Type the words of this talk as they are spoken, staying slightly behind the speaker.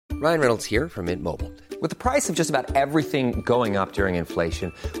Ryan Reynolds here from Mint Mobile. With the price of just about everything going up during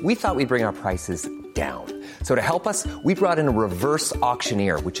inflation, we thought we'd bring our prices down. So to help us, we brought in a reverse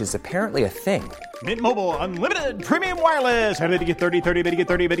auctioneer, which is apparently a thing. Mint Mobile Unlimited Premium Wireless. How to get 30, 30, bit to get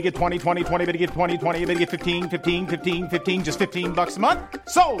 30, bit to get 20, 20, 20, bit to get 20, 20, bit to get 15, 15, 15, 15, just $15 a month?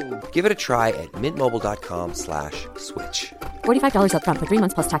 Sold! Give it a try at mintmobile.com/switch. $45 up front for 3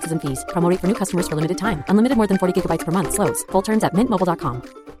 months plus taxes and fees. Promo rate for new customers for limited time. Unlimited more than 40 gigabytes per month. Slows full terms at mintmobile.com.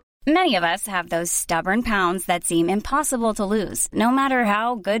 Many of us have those stubborn pounds that seem impossible to lose, no matter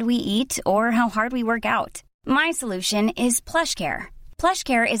how good we eat or how hard we work out. My solution is PlushCare.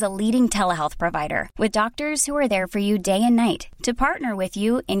 PlushCare is a leading telehealth provider with doctors who are there for you day and night to partner with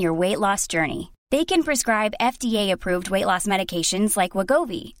you in your weight loss journey. They can prescribe FDA-approved weight loss medications like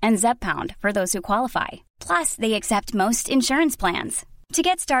Wegovy and Zepbound for those who qualify. Plus, they accept most insurance plans. To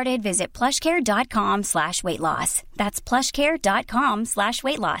get started, visit plushcare.com/weightloss. That's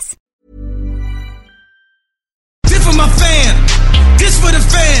plushcare.com/weightloss. This for my fam. This for the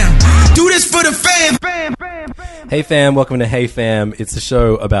fam. Do this for the fam. Hey fam, welcome to Hey Fam. It's a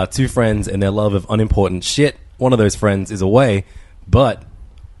show about two friends and their love of unimportant shit. One of those friends is away, but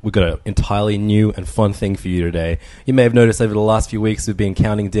we've got an entirely new and fun thing for you today. You may have noticed over the last few weeks we've been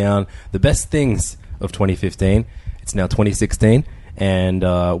counting down the best things of 2015. It's now 2016. And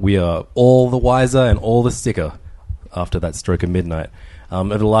we are all the wiser and all the sicker after that stroke of midnight.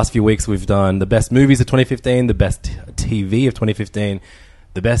 Over the last few weeks, we've done the best movies of 2015, the best TV of 2015,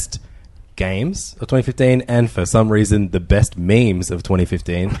 the best games of 2015, and for some reason, the best memes of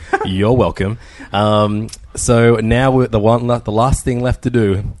 2015. You're welcome. So now the last thing left to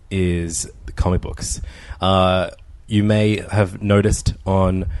do is the comic books. You may have noticed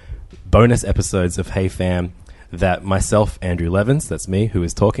on bonus episodes of Hey Fam that myself, Andrew Levins, that's me, who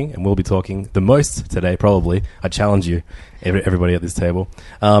is talking, and will be talking the most today, probably. I challenge you, everybody at this table.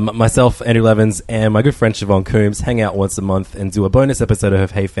 Myself, Andrew Levins, and my good friend Siobhan Coombs hang out once a month and do a bonus episode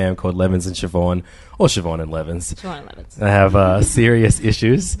of Hey Fam called Levins and Siobhan, or Siobhan and Levins. Siobhan and Levins. I have serious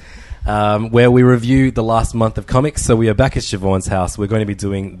issues. Where we review the last month of comics. So we are back at Siobhan's house. We're going to be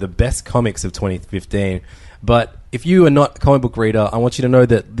doing the best comics of 2015. But if you are not a comic book reader, I want you to know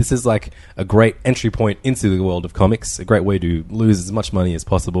that this is like a great entry point into the world of comics, a great way to lose as much money as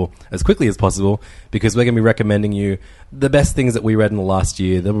possible, as quickly as possible, because we're going to be recommending you the best things that we read in the last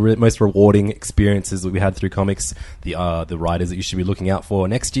year, the most rewarding experiences that we had through comics, the writers that you should be looking out for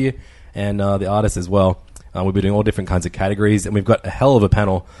next year, and the artists as well. We'll be doing all different kinds of categories, and we've got a hell of a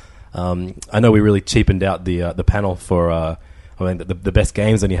panel. I know we really cheapened out the panel for the best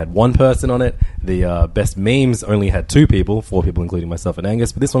games only had one person on it. The best memes only had 2 people, 4 people including myself and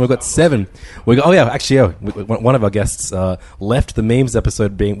Angus. But this one we've got 7. One of our guests left the memes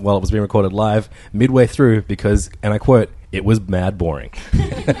episode while it was being recorded live midway through because, and I quote, "It was mad boring."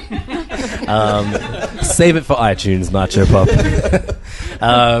 Save it for iTunes, Nacho Pop.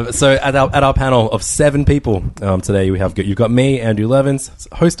 So at our panel of 7 people today, you've got me, Andrew Levins,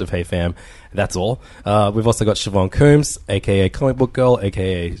 host of Hey Fam. That's all. We've also got Siobhan Coombs, a.k.a. Comic Book Girl,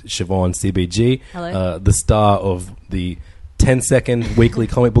 a.k.a. Siobhan CBG. Hello. The star of the 10-second weekly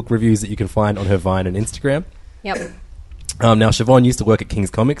comic book reviews that you can find on her Vine and Instagram. Yep. Now, Siobhan used to work at King's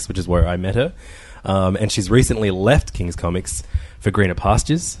Comics, which is where I met her. And she's recently left King's Comics for greener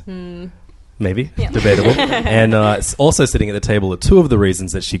pastures. Maybe. Yeah. Debatable. And also sitting at the table are 2 of the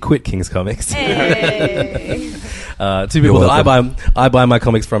reasons that she quit King's Comics. Hey. 2 people that I buy my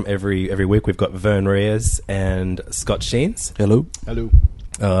comics from every week. We've got Vern Reyes and Scott Sheens. Hello.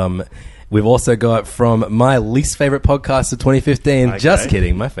 We've also got from my least favorite podcast of 2015. Okay. Just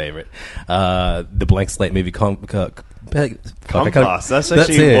kidding, my favorite. The Blank Slate movie Comcast. That's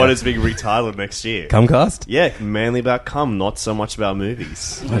actually what is being retitled next year. Comcast? Yeah, mainly about cum, not so much about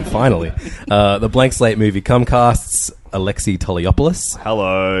movies. Oh, finally. The Blank Slate movie Comcasts, Alexi Toliopoulos.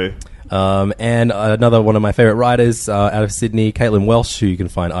 Hello. And another one of my favourite writers out of Sydney, Caitlin Welsh, who you can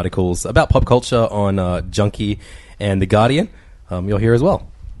find articles about pop culture on Junkie and The Guardian. You're here as well.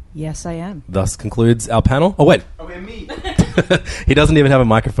 Yes, I am. Thus concludes our panel. Oh, wait. Okay, me. He doesn't even have a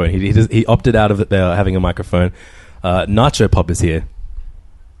microphone. He opted out of having a microphone. Nacho Pop is here.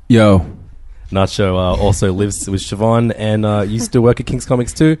 Yo. Nacho also lives with Siobhan and used to work at King's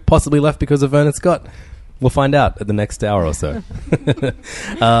Comics too. Possibly left because of Vernon Scott. We'll find out at the next hour or so.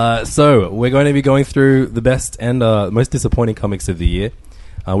 So we're going to be going through the best and most disappointing comics of the year.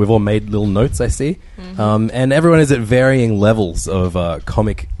 We've all made little notes, I see. Mm-hmm. And everyone is at varying levels of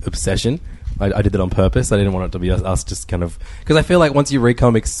comic obsession. I did that on purpose. I didn't want it to be us just kind of... Because I feel like once you read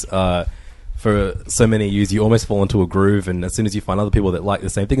comics for so many years, you almost fall into a groove, and as soon as you find other people that like the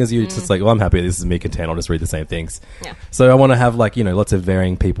same thing as you, it's just like, well, I'm happy this is me content, I'll just read the same things. Yeah. So I want to have, like, lots of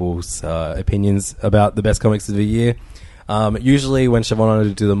varying people's opinions about the best comics of the year. Usually when Siobhan and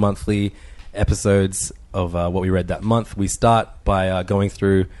I do the monthly episodes of what we read that month, we start by going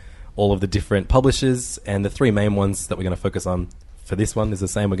through all of the different publishers, and the three main ones that we're going to focus on for this one is the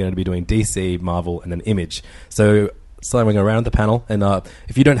same. We're going to be doing DC, Marvel, and then Image. So we're going around the panel, and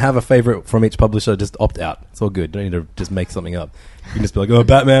if you don't have a favorite from each publisher, just opt out. It's all good. Don't need to just make something up. You can just be like, oh,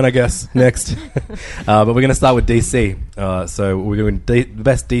 Batman, I guess, next. But we're going to start with DC. So we're doing the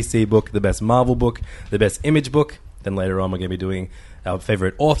best DC book, the best Marvel book, the best Image book. Then later on, we're going to be doing our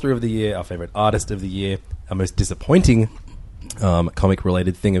favorite author of the year, our favorite artist of the year, our most disappointing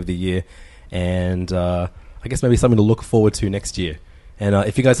comic-related thing of the year, and I guess maybe something to look forward to next year. And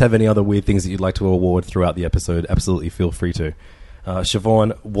if you guys have any other weird things that you'd like to award throughout the episode, absolutely feel free to.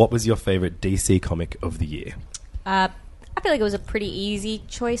 Siobhan, what was your favorite DC comic of the year? I feel like it was a pretty easy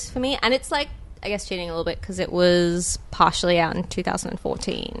choice for me, and it's like, I guess, cheating a little bit because it was partially out in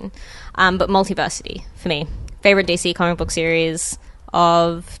 2014, but Multiversity for me. Favorite DC comic book series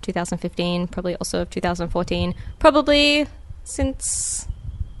of 2015, probably also of 2014, probably since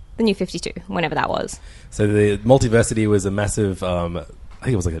the New 52, whenever that was. So the Multiversity was a massive, I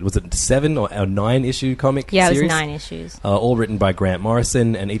think it was was it 7 or 9 issue comic series? Yeah, it was 9 issues. All written by Grant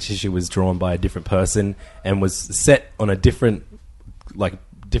Morrison, and each issue was drawn by a different person and was set on a completely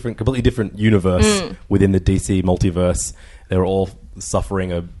different universe within the DC multiverse. They were all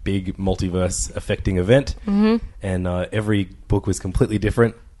suffering a big multiverse affecting event, and every book was completely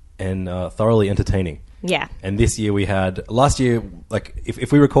different and thoroughly entertaining. Yeah. And this year last year, like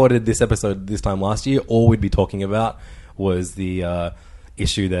if we recorded this episode this time last year, all we'd be talking about was the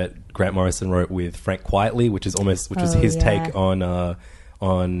issue that Grant Morrison wrote with Frank Quitely, which was his take on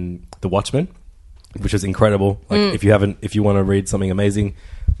The Watchmen, which was incredible. Like if you want to read something amazing,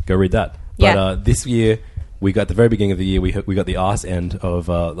 go read that. But this year, we got the very beginning of the year, we got the arse end of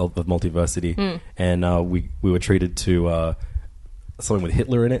Multiversity, and we were treated to something with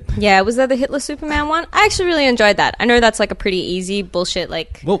Hitler in it. Yeah, was that the Hitler Superman one? I actually really enjoyed that. I know that's like a pretty easy bullshit,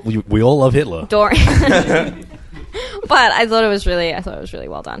 like... Well, we all love Hitler. But I thought it was really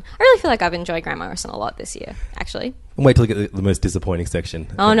well done. I really feel like I've enjoyed Grant Morrison a lot this year, actually. Wait till you get the most disappointing section.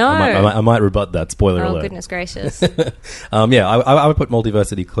 Oh, no. I might rebut that. Spoiler alert. Oh, goodness gracious. I would put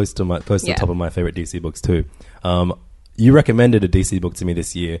Multiversity close to the top of my favorite DC books, too. You recommended a DC book to me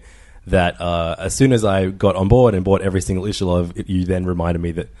this year that as soon as I got on board and bought every single issue of it, you then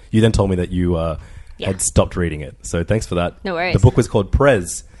told me that you had stopped reading it. So thanks for that. No worries. The book was called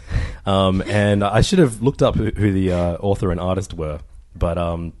Prez. And I should have looked up who the author and artist were. But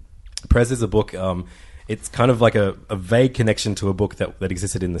Prez is a book, it's kind of like a vague connection to a book that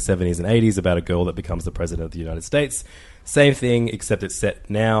existed in the 70s and 80s about a girl that becomes the president of the United States. Same thing, except it's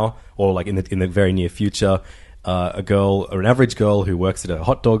set now, or like in the very near future. An average girl who works at a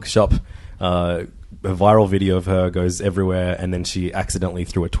hot dog shop, a viral video of her goes everywhere, and then she accidentally,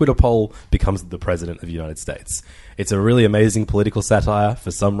 through a Twitter poll, becomes the president of the United States. It's a really amazing political satire.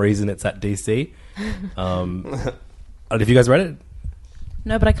 For some reason, it's at DC. Have you guys read it?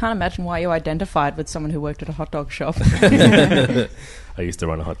 No, but I can't imagine why you identified with someone who worked at a hot dog shop. I used to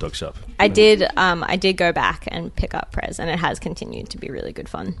run a hot dog shop. I did go back and pick up Prez, and it has continued to be really good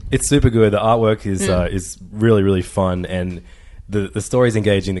fun. It's super good. The artwork is really, really fun, and the story's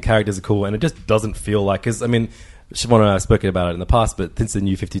engaging, the characters are cool, and it just doesn't feel like... Because, I mean, Siobhan and I have spoken about it in the past, but since the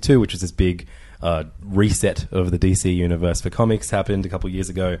New 52, which was this big reset of the DC universe for comics, happened a couple of years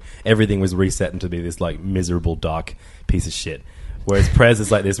ago, everything was reset into be this like miserable, dark piece of shit. Whereas Prez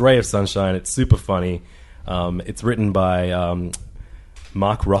is like this ray of sunshine. It's super funny. It's written by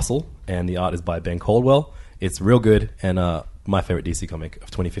Mark Russell, and the art is by Ben Caldwell. It's real good, and my favorite DC comic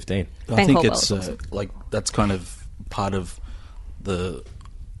of 2015. I think it's like that's kind of part of the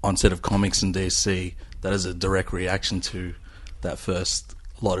onset of comics in DC. That is a direct reaction to that first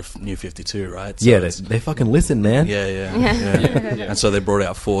lot of New 52, right? So yeah, they fucking listen, man. Yeah. And so they brought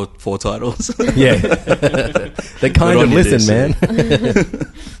out four titles. Yeah. They kind of listen, man. And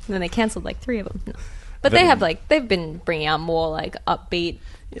then they cancelled like 3 of them. No. But they've been bringing out more like upbeat,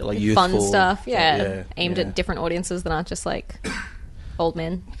 like fun stuff. Aimed at different audiences that aren't just like old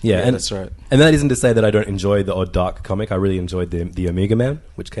men. Yeah, and that's right. And that isn't to say that I don't enjoy the odd dark comic. I really enjoyed the Omega Man,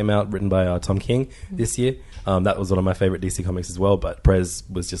 which came out written by Tom King this year. That was one of my favorite DC comics as well. But Prez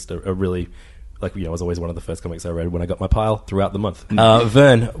was just a really, like, you know, was always one of the first comics I read when I got my pile throughout the month.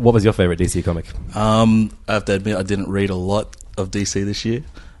 Vern, what was your favorite DC comic? I have to admit, I didn't read a lot of DC this year.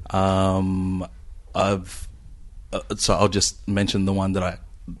 So I'll just mention the one that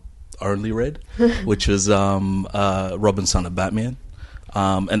only read, which was Robin, Son of Batman.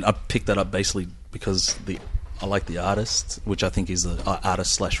 And I picked that up basically because I like the artist, which I think is the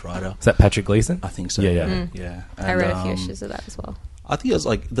artist/writer. Is that Patrick Gleason? I think so. Yeah. Yeah. And, I read a few issues of that as well. I think it was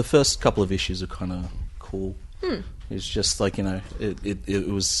like the first couple of issues are kind of cool. It's just like, it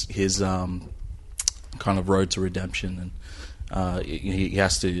was his kind of road to redemption, and he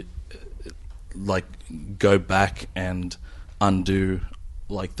has to like go back and undo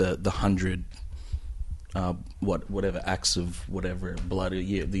like the 100 whatever acts of whatever blood, the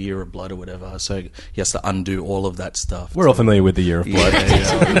year of blood or whatever. So he has to undo all of that stuff. We're all familiar with the year of blood.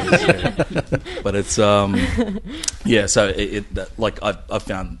 But it's So I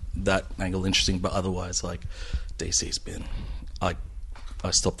found that angle interesting, but otherwise, like, DC's been I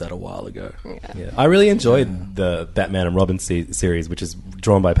stopped that a while ago. Yeah. I really enjoyed the Batman and Robin series, which is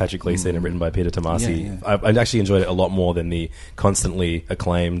drawn by Patrick Gleason and written by Peter Tomasi. I actually enjoyed it a lot more than the constantly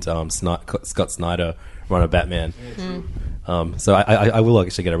acclaimed Scott Snyder run of Batman. So I will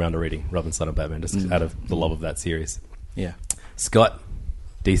actually get around to reading Robin, Son of Batman, just out of the love of that series. Yeah. Scott,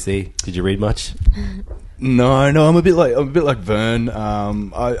 DC, did you read much? No, I'm a bit like Vern.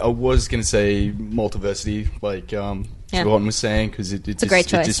 I was going to say Multiversity, like Siobhan was saying, because it's a great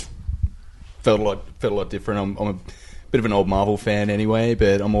choice. It just felt a lot different. I'm a bit of an old Marvel fan anyway,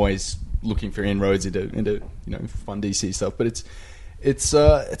 but I'm always looking for inroads into fun DC stuff. But it's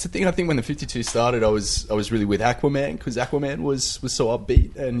a thing. I think when the 52 started, I was really with Aquaman, because Aquaman was so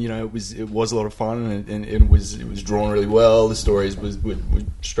upbeat, and it was a lot of fun, and it was drawn really well. The stories were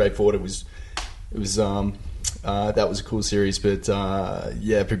straightforward. It was that was a cool series, but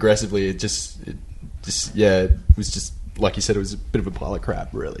progressively it was just like you said, it was a bit of a pile of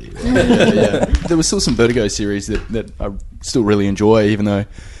crap, really. There was still some Vertigo series that I still really enjoy, even though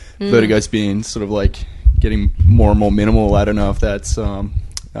Vertigo's been sort of like getting more and more minimal. I don't know if that's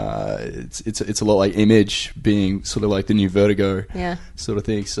it's a lot like Image being sort of like the new Vertigo sort of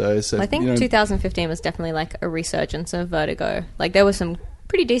thing. So I think 2015 was definitely like a resurgence of Vertigo. Like there were some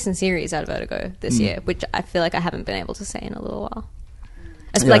pretty decent series out of Vertigo this year, which I feel like I haven't been able to say in a little while.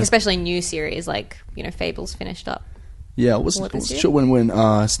 Like especially new series, like Fable's finished up. Yeah, I wasn't sure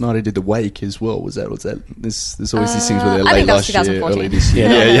when Snyder did The Wake as well. Was that? There's always these things where they're late last year, early this year.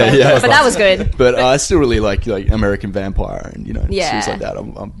 Yeah. But that was good. But I still really like American Vampire and things like that.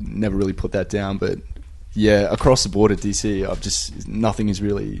 I've never really put that down, but across the board at DC, nothing has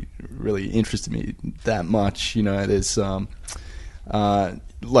really interested me that much. There's like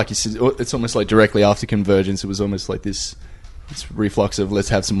you said, it's almost like directly after Convergence, it was almost like this reflux of let's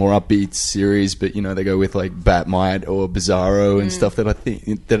have some more upbeat series, but they go with like Batmite or Bizarro and stuff that I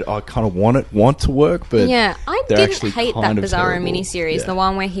think that I kind of want to work, but I didn't hate that Bizarro miniseries, the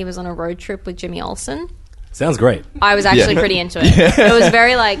one where he was on a road trip with Jimmy Olsen. Sounds great. I was actually pretty into it. It was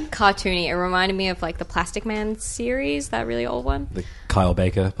very like cartoony. It reminded me of like the Plastic Man series, that really old one. The Kyle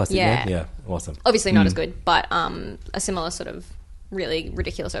Baker Plastic Man? Yeah, awesome. Obviously not as good, but a similar sort of really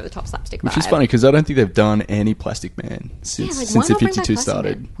ridiculous over the top slapstick vibe. Which is funny because I don't think they've done any Plastic Man since the 52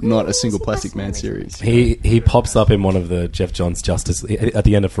 started. Not a single Plastic Man series. He pops up in one of the Jeff Johns Justice at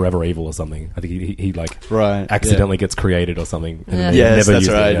the end of Forever Evil or something. I think he accidentally gets created or something. And yes, that's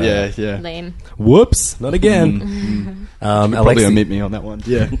right. Yeah. Lame. Whoops! Not again. Probably omit me on that one.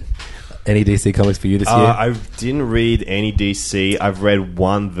 Yeah. Any DC comics for you this year? I didn't read any DC. I've read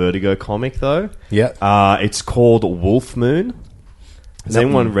one Vertigo comic though. Yeah. It's called Wolf Moon. Has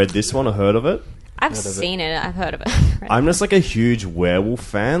anyone read this one or heard of it? I've seen it. I've heard of it. I'm just like a huge werewolf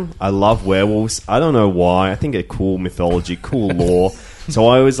fan. I love werewolves. I don't know why. I think they're cool mythology, cool lore. So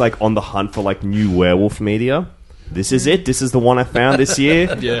I was like on the hunt for like new werewolf media. This is it. This is the one I found this year.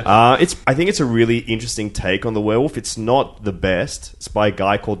 I think it's a really interesting take on the werewolf. It's not the best. It's by a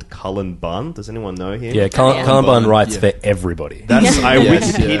guy called Cullen Bunn. Does anyone know him? Yeah, Cullen Bunn writes for everybody. I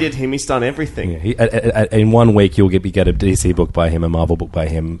Wikipedia'd him. He's done everything. Yeah, in 1 week, you'll get a DC book by him, a Marvel book by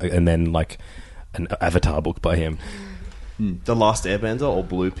him, and then like an Avatar book by him. The Last Airbender or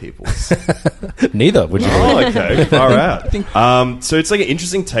Blue Peoples? Neither, would you? Oh, okay. All right. So it's like an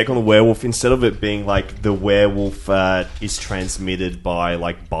interesting take on the werewolf. Instead of it being like the werewolf is transmitted by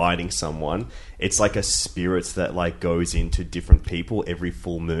like biting someone, it's like a spirit that like goes into different people every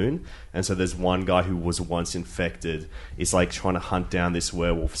full moon. And so there's one guy who was once infected is like trying to hunt down this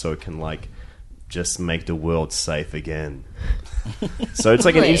werewolf so it can like just make the world safe again. So it's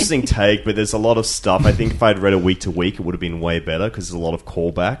like an interesting take, but there's a lot of stuff. I think if I'd read it week to week, it would have been way better because there's a lot of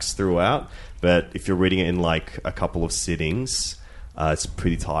callbacks throughout. But if you're reading it in like a couple of sittings, it's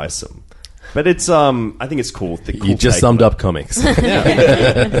pretty tiresome. But it's I think it's cool. You just summed up comics.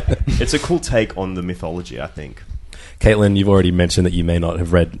 It's a cool take on the mythology, I think. Caitlin, you've already mentioned that you may not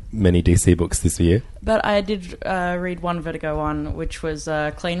have read many DC books this year. But I did read one Vertigo one, which was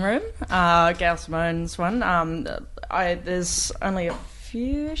Clean Room, Gail Simone's one. There's only a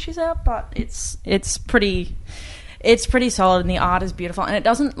few issues out, but it's pretty solid, and the art is beautiful, and it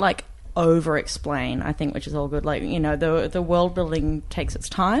doesn't like over explain, I think, which is all good. Like, you know, the world building takes its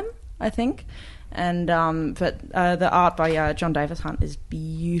time, I think. And but the art by John Davis Hunt is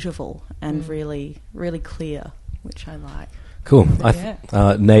beautiful and really, really clear, which I like. Cool.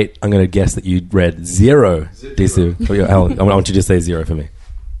 Nate, I'm going to guess that you read zero DC. I want you to say zero for me.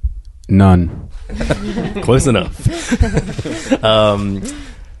 None. Close enough.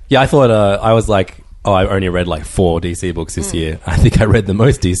 I thought I was like, I only read like 4 DC books this year. I think I read the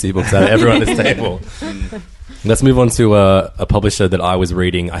most DC books out of everyone at this table. Let's move on to a publisher that I was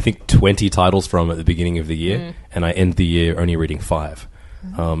reading, I think, 20 titles from at the beginning of the year, and I end the year only reading 5.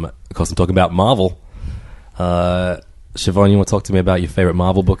 Of course, I'm talking about Marvel. Siobhan, you want to talk to me about your favourite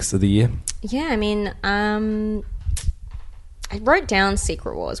Marvel books of the year? Yeah, I mean, I wrote down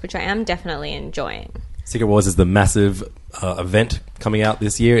Secret Wars, which I am definitely enjoying. Secret Wars is the massive event coming out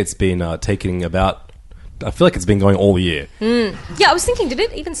this year. It's been taking about... I feel like it's been going all year. Yeah, I was thinking, did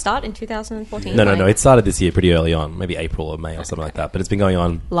it even start in 2014? No. It started this year pretty early on, maybe April or May or something like that. But it's been going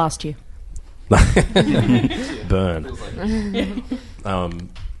on... Last year. Burn.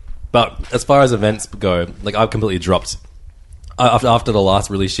 But as far as events go, like I've completely dropped... After the last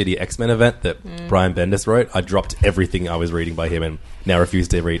really shitty X-Men event that Brian Bendis wrote, I dropped everything I was reading by him and now refuse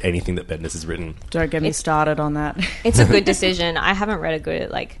to read anything that Bendis has written. Don't get me started on that. It's a good decision. I haven't read a good...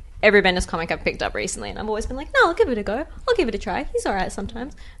 like. Every Bendis comic I've picked up recently, and I've always been like, no, I'll give it a go. I'll give it a try. He's all right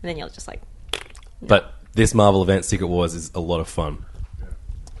sometimes. And then you're just like... No. But this Marvel event, Secret Wars, is a lot of fun.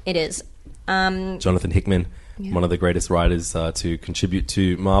 It is. Jonathan Hickman, one of the greatest writers to contribute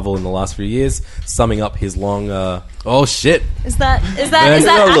to Marvel in the last few years, summing up his long... oh, shit! Is that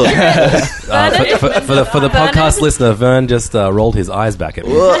accurate? For the podcast listener, Vern just rolled his eyes back at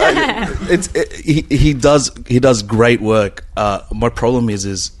me. He does great work. My problem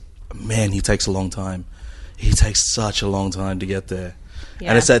is man, he takes a long time. He takes such a long time to get there. Yeah.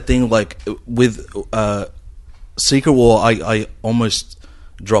 And it's that thing like with Secret War, I almost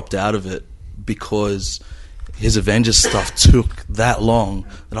dropped out of it because his Avengers stuff took that long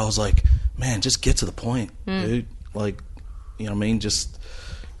that I was like, man, just get to the point, dude. Like, you know what I mean? Just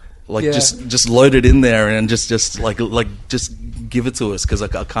load it in there and just give it to us, because I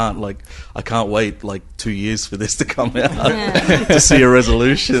can't wait like 2 years for this to come out to see a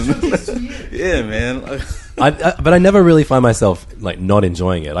resolution. Yeah, man. But I never really find myself like not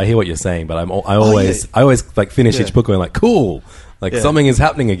enjoying it. I hear what you're saying, but I always like finish each book going like, cool, like something is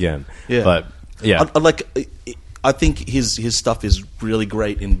happening again. Yeah, but yeah, I think his stuff is really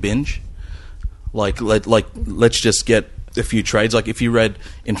great in binge. Let's just get a few trades. Like if you read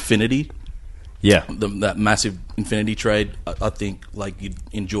Infinity, that massive Infinity trade, I think like you'd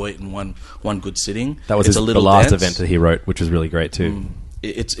enjoy it in one good sitting. That was the last event that he wrote, which was really great too.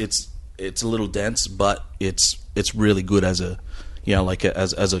 It's a little dense, but it's really good as a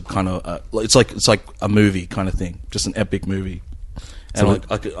as a kind of it's like a movie kind of thing, just an epic movie. And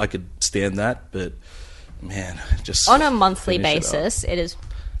I could stand that, but man, just on a monthly basis, it is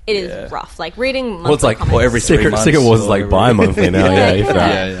rough. Like reading monthly it's like comics. Every 3 months. Secret Wars is like bi-monthly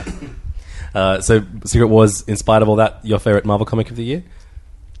now. So Secret Wars, in spite of all that, your favourite Marvel comic of the year?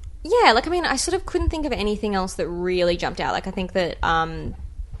 Yeah, like I mean, I sort of couldn't think of anything else that really jumped out. Like I think that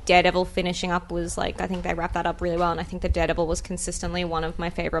Daredevil finishing up was like, I think they wrapped that up really well, and I think that Daredevil was consistently one of my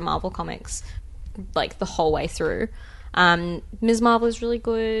favourite Marvel comics, like the whole way through. Ms. Marvel is really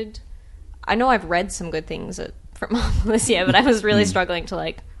good. I know I've read some good things from Marvel this year, but I was really struggling to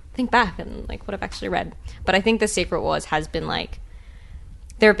like think back and like what I've actually read. But I think the Secret Wars has been like,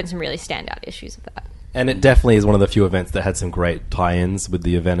 there have been some really standout issues of that. And it definitely is one of the few events that had some great tie-ins with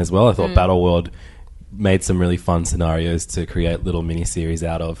the event as well. I thought Battleworld made some really fun scenarios to create little mini-series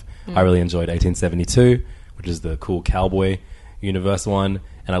out of. I really enjoyed 1872, which is the cool cowboy universe one,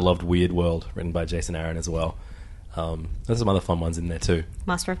 and I loved Weird World, written by Jason Aaron as well. There's some other fun ones in there too.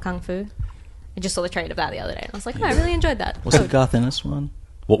 Master of Kung Fu. I just saw the trailer of that the other day, and I was like, no, I really enjoyed that. What's the Garth Ennis one?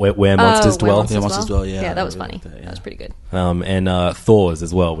 Where Monsters Dwell? Yeah, Monsters Dwell, Yeah, that was funny. That was pretty good. And Thor's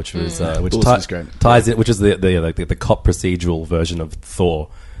as well, which was Thor's great. Ties in, which is the cop procedural version of Thor.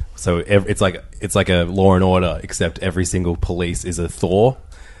 So it's like a Law and Order, except every single police is a Thor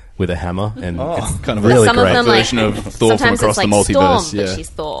with a hammer, and it's kind of really some great. Of them, version of Thor from across the multiverse. Storm, but she's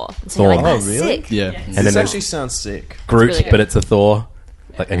Thor. So you're like, that's sick. Yeah, and this actually sounds sick. Groot, really good. but it's a Thor.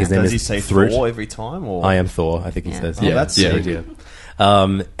 Like, and his name Does is he say Thrut. Thor every time? Or? I am Thor, I think he says. Oh, that's sick.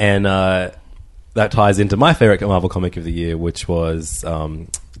 And that ties into my favorite Marvel comic of the year, which was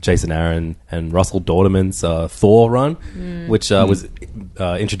Jason Aaron and Russell Dorderman's Thor run, which was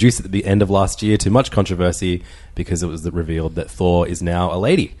introduced at the end of last year to much controversy because it was revealed that Thor is now a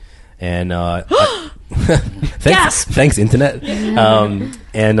lady. And thanks internet.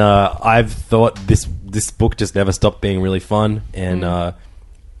 And I've thought this book just never stopped being really fun, and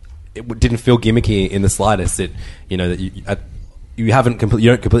it didn't feel gimmicky in the slightest. It, you know, that you don't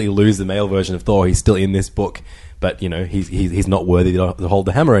completely lose the male version of Thor. He's still in this book, but you know he's not worthy to hold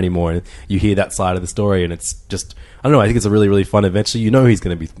the hammer anymore. And you hear that side of the story, and it's just, I don't know. I think it's a really, really fun adventure. You know he's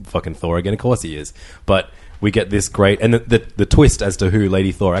going to be fucking Thor again. Of course he is, but we get this great, and the twist as to who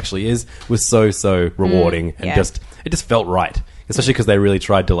Lady Thor actually is was so rewarding, and it just felt right, especially because they really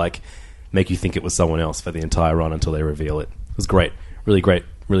tried to like make you think it was someone else for the entire run until they reveal it. It was great, really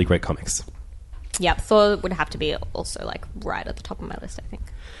great comics. Yeah, Thor would have to be also like right at the top of my list, I think.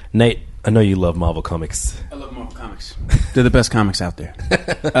 Nate, I know you love Marvel comics. I love Marvel comics. They're the best comics out there.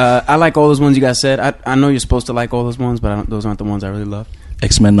 I like all those ones you guys said. I know you're supposed to like all those ones, but those aren't the ones I really love.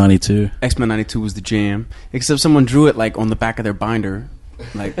 X-Men 92. X-Men 92 was the jam. Except someone drew it like on the back of their binder.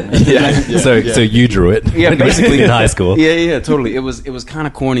 Like So you drew it. Yeah, basically in high school. Yeah, totally. It was kind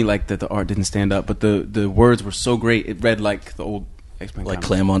of corny, like that the art didn't stand up, but the words were so great. It read like the old X-Men Like comics.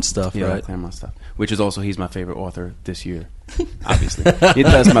 Claremont stuff, Yeah, right? like Claremont stuff. Which is also, he's my favorite author this year. Obviously.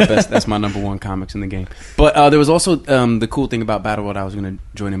 That's my best. That's my number one comics in the game. But there was also the cool thing about Battle World. I was going to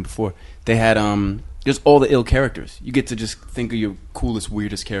join in before. They had just all the ill characters. You get to just think of your coolest,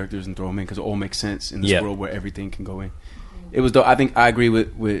 weirdest characters and throw them in because it all makes sense in this world where everything can go in. It was dope. I think I agree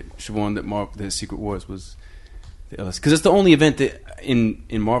with Siobhan that the Secret Wars was the illest, because it's the only event that in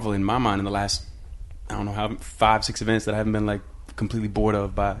Marvel, in my mind, in the last, I don't know, 5-6 events that I haven't been like completely bored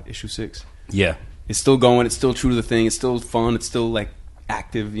of by issue 6. Yeah, it's still going. It's still true to the thing. It's still fun. It's still like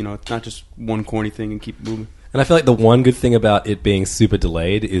active. You know, it's not just one corny thing and keep moving. and I feel like the one good thing about it being super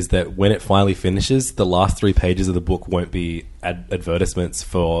delayed is that when it finally finishes, the last 3 pages of the book won't be advertisements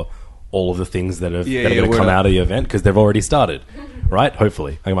for all of the things that are going to come out of the event, because they've already started, right?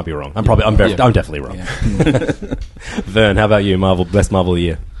 Hopefully, I might be wrong. I'm definitely wrong. Yeah. Vern, how about you? Best Marvel of the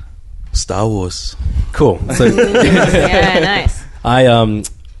year? Star Wars. Cool. So Yeah, nice.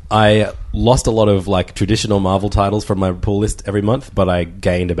 I lost a lot of like traditional Marvel titles from my pull list every month, but I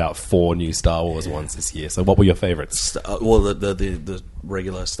gained about 4 new Star Wars ones this year. So what were your favorites? Well, the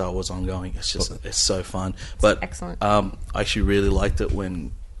regular Star Wars ongoing. It's so fun. But excellent. I actually really liked it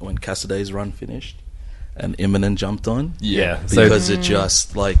when Cassaday's run finished and Imminent jumped on. Yeah, because it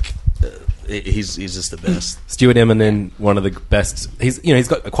just like he's just the best. Stuart Immonen, one of the best. He's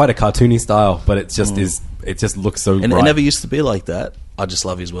got quite a cartoony style, but it just it just looks so. And right. it never used to be like that. I just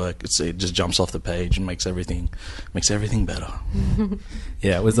love his work. It just jumps off the page and makes everything better.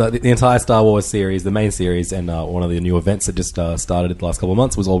 Yeah, it was the entire Star Wars series, the main series, and one of the new events that just started the last couple of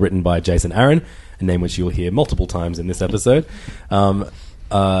months was all written by Jason Aaron, a name which you'll hear multiple times in this episode. So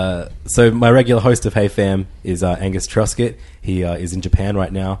my regular host of Hey Fam is Angus Truscott. He is in Japan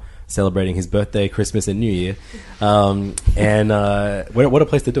right now, celebrating his birthday, Christmas, and New Year. What a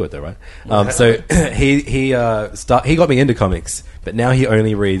place to do it, though, right? So he got me into comics, but now he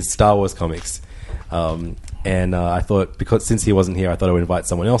only reads Star Wars comics. And I thought, since he wasn't here, I thought I would invite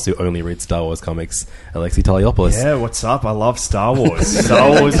someone else who only reads Star Wars comics, Alexi Taliopoulos. Yeah, what's up? I love Star Wars.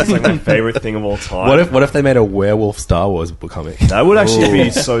 Star Wars is like my favorite thing of all time. What if they made a werewolf Star Wars book comic? That would actually be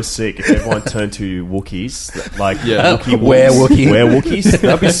so sick if everyone turned to Wookiees. Like, Were-Wookiees.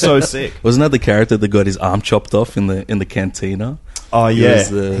 That'd be so sick. Wasn't that the character that got his arm chopped off in the cantina? Oh yeah,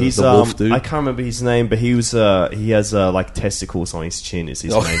 he's the wolf dude. I can't remember his name, but he has like testicles on his chin. Is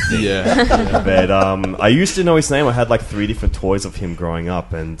his main thing. Yeah. But I used to know his name. I had like 3 different toys of him growing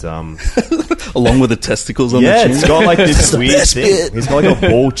up, and along with the testicles on the chin. Yeah, it's got like this weird best thing. bit. He's got like a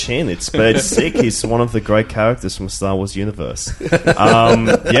ball chin. It's sick. He's one of the great characters from Star Wars universe.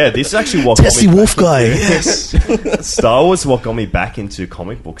 Yeah, this is actually what Tessie got me Wolf back guy. into- Yes. Star Wars is what got me back into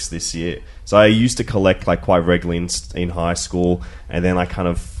comic books this year. So I used to collect like quite regularly in high school, and then I kind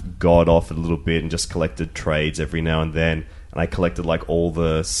of got off it a little bit and just collected trades every now and then. And I collected like all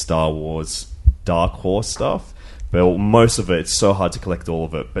the Star Wars Dark Horse stuff. But most of it's so hard to collect all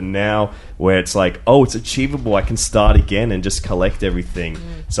of it. But now where it's like, oh, it's achievable, I can start again and just collect everything.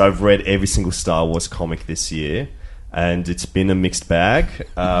 So I've read every single Star Wars comic this year, and it's been a mixed bag.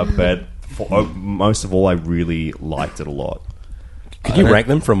 But most of all, I really liked it a lot. Could you rank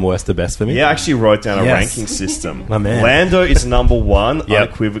them from worst to best for me? Yeah, I actually wrote down a Yes. ranking system. My man. Lando is number one, Yep.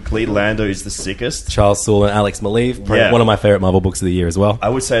 unequivocally. Lando is the sickest. Charles Soule and Alex Maleev, Yeah. one of my favorite Marvel books of the year as well. I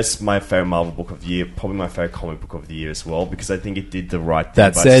would say it's my favorite Marvel book of the year, probably my favorite comic book of the year as well, because I think it did the right thing.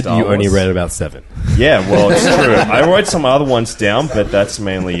 That by said, Star you only Wars. read about 7. Yeah, well, it's true. I wrote some other ones down, but that's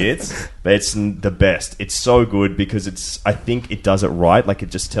mainly it. But it's the best. It's so good because I think it does it right. Like, it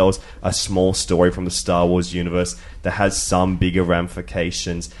just tells a small story from the Star Wars universe that has some bigger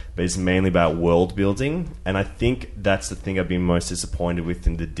ramifications, but it's mainly about world building. And I think that's the thing I've been most disappointed with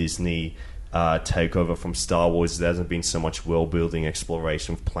in the Disney takeover from Star Wars. There hasn't been so much world building,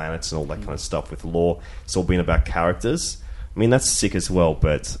 exploration of planets and all that kind of stuff with lore. It's all been about characters. I mean, that's sick as well,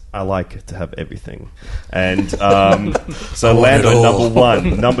 but I like to have everything. And so Lando, number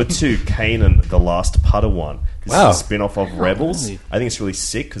 1. Number 2, Kanan, The Last Padawan. This Wow. is a spin-off of Rebels. really? I think it's really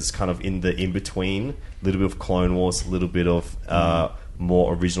sick because it's kind of in the in-between. A little bit of Clone Wars, a little bit of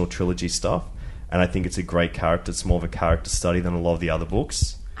more original trilogy stuff. And I think it's a great character. It's more of a character study than a lot of the other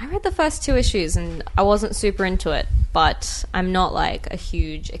books. I read the first 2 issues and I wasn't super into it, but I'm not like a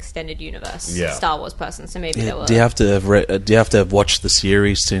huge extended universe Star Wars person, so maybe there were... Do you have to have watched the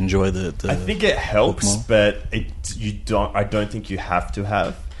series to enjoy the I think it helps, but I don't think you have to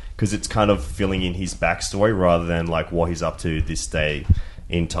have, because it's kind of filling in his backstory rather than like what he's up to this day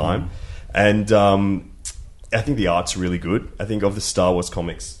in time. And I think the art's really good. I think of the Star Wars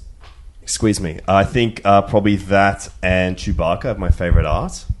comics, I think probably that and Chewbacca are my favorite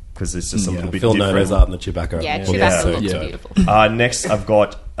art, because it's just a little bit Phil different. Noto's art and the Chewbacca. Yeah, Chewbacca looks beautiful. Next, I've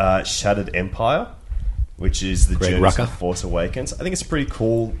got Shattered Empire, which is the Greg Journey Rucka. of Force Awakens. I think it's pretty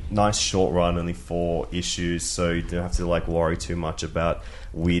cool, nice short run, only 4 issues, so you don't have to like worry too much about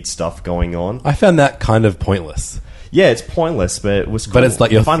weird stuff going on. I found that kind of pointless. Yeah, it's pointless, but it was cool. But it's like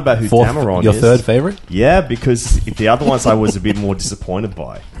your Find about who fourth- Dameron your is. third favorite? Yeah, because the other ones I was a bit more disappointed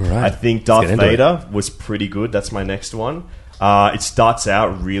by. Right. I think Let's Darth get into Vader was pretty good. That's my next one. It starts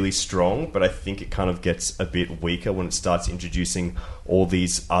out really strong, but I think it kind of gets a bit weaker when it starts introducing all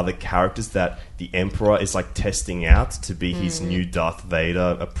these other characters that the Emperor is like testing out to be his new Darth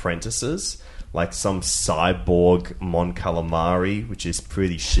Vader apprentices. Like some cyborg Mon Calamari, which is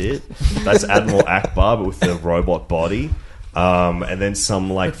pretty shit. That's Admiral Akbar, but with a robot body. And then some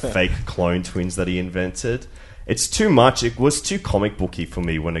like fake clone twins that he invented. It's too much. It was too comic booky for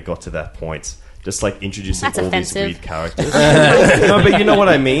me when it got to that point. Just like introducing That's all offensive. these weird characters. No, but you know what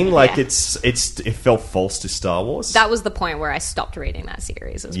I mean? Like Yeah. it felt false to Star Wars. That was the point where I stopped reading that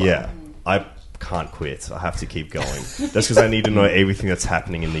series as well. Yeah. I can't quit. I have to keep going. That's because I need to know everything that's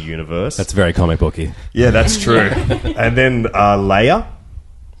happening in the universe. That's very comic booky. Yeah, that's true. And then Leia.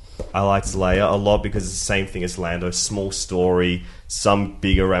 I liked Leia a lot because it's the same thing as Lando. Small story, some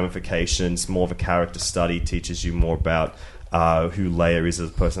bigger ramifications, more of a character study, teaches you more about who Leia is as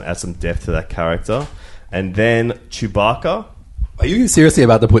a person, adds some depth to that character. And then Chewbacca. Are you seriously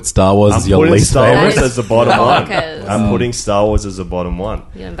about to put Star Wars as your putting least Star favorite? Wars as the bottom one. Bonkers. I'm putting Star Wars as the bottom one.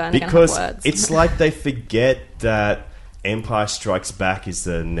 You and Bernie Because gonna have words. it's like they forget that Empire Strikes Back is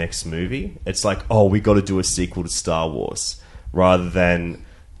the next movie. It's like, oh, we got to do a sequel to Star Wars, rather than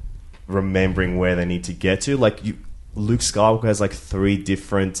remembering where they need to get to. Like, Luke Skywalker has like 3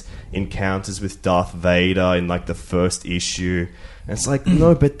 different encounters with Darth Vader in like the first issue. And it's like,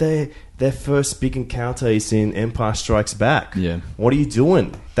 no, but their first big encounter is in Empire Strikes Back. Yeah. What are you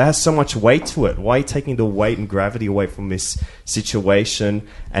doing? That has so much weight to it. Why are you taking the weight and gravity away from this situation?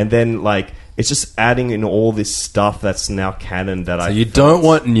 And then, like, it's just adding in all this stuff that's now canon that So you don't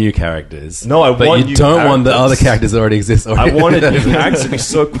want new characters. No, I but want you new don't want the characters. other characters that already exist. I wanted new characters. It'd be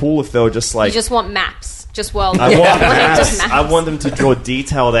so cool if they were just like... You just want maps, just world. I want Like, just maps. maps. I want them to draw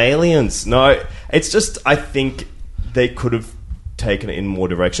detailed aliens. No, it's just, I think they could have taken it in more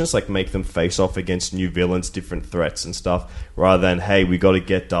directions, like make them face off against new villains, different threats and stuff, rather than, hey, we got to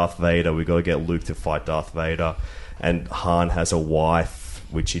get Darth Vader, we got to get Luke to fight Darth Vader, and Han has a wife,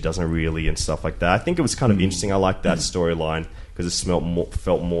 which he doesn't really, and stuff like that. I think it was kind of interesting. I liked that storyline because it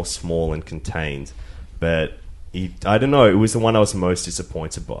felt more small and contained. But I don't know, it was the one I was most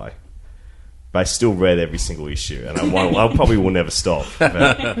disappointed by. But I still read every single issue, and I probably will never stop.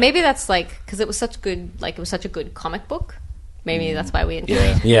 But Maybe that's like because it was such a good comic book. Maybe that's why we enjoyed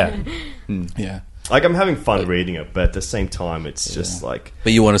it. Yeah. Yeah. like, I'm having fun reading it, but at the same time, it's just like...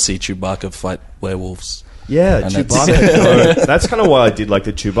 But you want to see Chewbacca fight werewolves. Yeah, And Chewbacca. That's kind of why I did like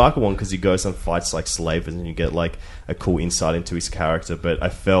the Chewbacca one, because he goes and fights like slavers, and you get like a cool insight into his character. But I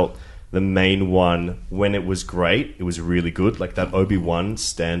felt the main one, when it was great, it was really good. Like that Obi-Wan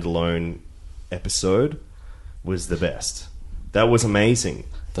standalone episode was the best. That was amazing.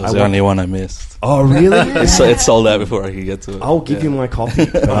 That was the only one I missed. Oh, really? It sold out before I could get to it. I'll give you my copy,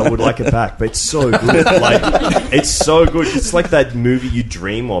 but I would like it back. But it's so good. Like, it's so good. It's like that movie you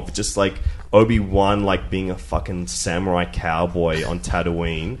dream of. Just like Obi-Wan, like being a fucking samurai cowboy on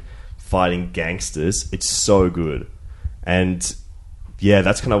Tatooine, fighting gangsters. It's so good. And yeah,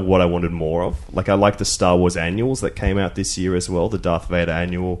 that's kind of what I wanted more of. Like, I like the Star Wars annuals that came out this year as well, the Darth Vader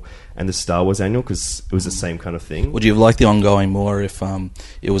annual and the Star Wars annual, because it was the same kind of thing. Would you have liked the ongoing more if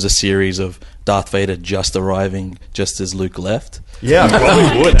it was a series of Darth Vader just arriving just as Luke left? Yeah, I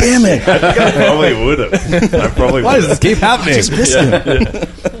probably would. Damn it! I think I probably would have. I probably Why does this keep happening? I just missed him.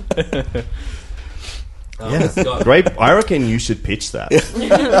 Yeah, great. I reckon you should pitch that.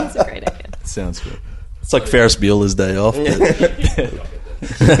 That's a great idea. Sounds good. It's like Ferris Bueller's Day Off.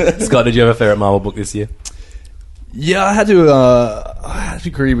 Scott, did you have a favorite Marvel book this year? Yeah, I had to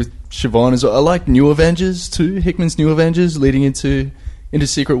agree with Siobhan as well. I like New Avengers too. Hickman's New Avengers leading into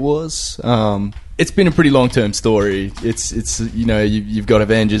Secret Wars. It's been a pretty long term story. It's you've got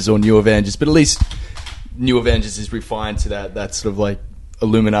Avengers or New Avengers, but at least New Avengers is refined to that sort of like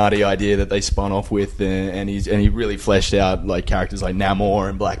Illuminati idea that they spun off with, and he really fleshed out like characters like Namor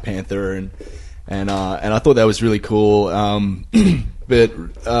and Black Panther and I thought that was really cool. But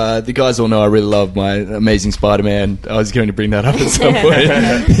the guys all know I really love my Amazing Spider-Man. I was going to bring that up at some point.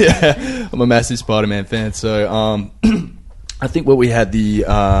 Yeah, I'm a massive Spider-Man fan. So I think what we had the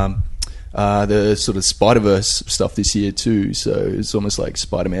sort of Spider-Verse stuff this year too. So it's almost like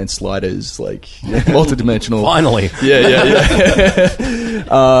Spider-Man sliders, like multidimensional. Finally, yeah.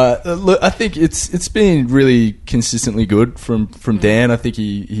 Look, I think it's been really consistently good from Dan. I think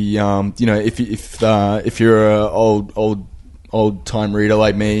he if you're a old time reader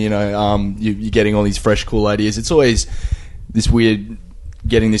like me, you're getting all these fresh, cool ideas. It's always this weird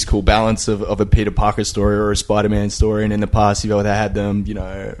getting this cool balance of a Peter Parker story or a Spider-Man story, and in the past you've either had them,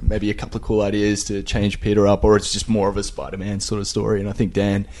 maybe a couple of cool ideas to change Peter up, or it's just more of a Spider-Man sort of story. And I think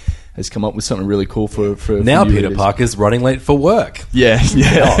Dan has come up with something really cool for now. Peter readers. Parker's running late for work. Yeah.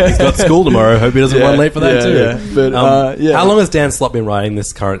 Oh, he's got school tomorrow. Hope he doesn't run late for that too. Yeah. But how long has Dan Slott been writing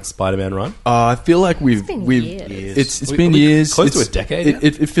this current Spider-Man run? I feel like we've it's been years, close to a decade.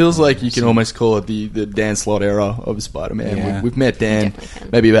 It feels like you can almost call it the Dan Slott era of Spider-Man. Yeah. We've met Dan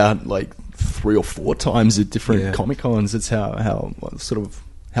maybe about like 3 or 4 times at different Comic Cons. That's how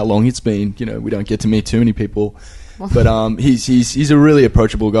long it's been. We don't get to meet too many people. But he's a really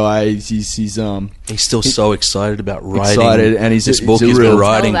approachable guy. He's still so excited about writing. Excited, and he's this book he's he's a real been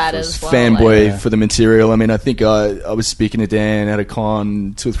writing. Fanboy for the material. I mean, I think I was speaking to Dan at a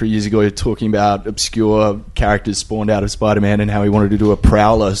con 2 or 3 years ago, talking about obscure characters spawned out of Spider-Man and how he wanted to do a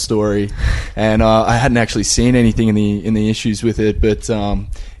Prowler story. And I hadn't actually seen anything in the issues with it, but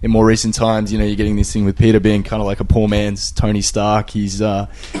in more recent times, you're getting this thing with Peter being kind of like a poor man's Tony Stark. He's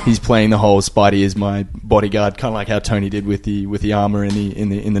playing the whole Spidey is my bodyguard, kind of like how Tony did with the armor in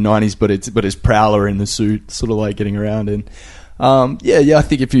the 90s, but it's Prowler in the suit, sort of like getting around. And I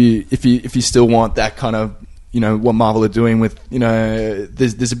think if you still want that kind of what Marvel are doing with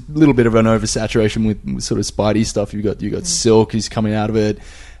there's a little bit of an oversaturation with sort of Spidey stuff. You've got Silk who's coming out of it.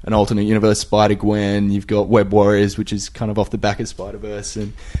 An alternate universe Spider-Gwen, you've got Web Warriors, which is kind of off the back of Spider-Verse,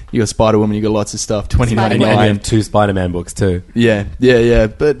 and you got Spider-Woman, you got lots of stuff. 2099, and you have 2 Spider-Man books too. Yeah.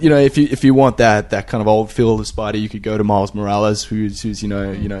 But if you want that kind of old feel of Spidey, you could go to Miles Morales, who's your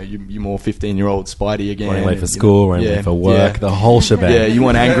more 15-year-old Spidey again. Running late for school, running late for work, the whole shebang. Yeah, you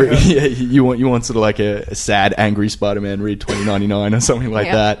want angry. Yeah, you want sort of like a sad, angry Spider-Man. Read 2099 or something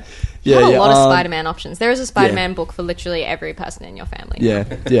like that. You have a lot of Spider-Man options. There is a Spider-Man book for literally every person in your family. Yeah.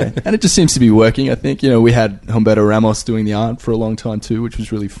 And it just seems to be working, I think. We had Humberto Ramos doing the art for a long time too, which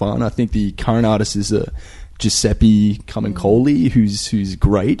was really fun. I think the current artist is Giuseppe Camuncoli, who's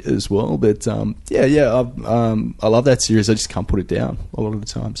great as well. But I love that series. I just can't put it down a lot of the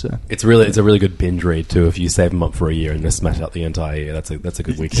time. So it's a really good binge read too. If you save them up for a year and just smash out the entire year, that's a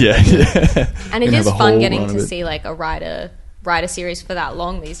good weekend. Yeah. And it is fun getting to see like a write a series for that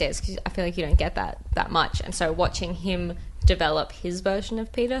long these days, because I feel like you don't get that much, and so watching him develop his version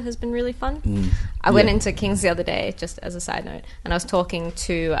of Peter has been really fun. I went into King's the other day, just as a side note, and I was talking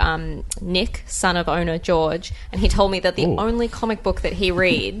to Nick, son of owner George, and he told me that the only comic book that he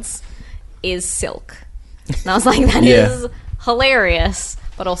reads is Silk. And I was like, that is hilarious,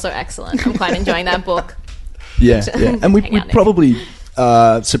 but also excellent. I'm quite enjoying that book. Yeah. And we probably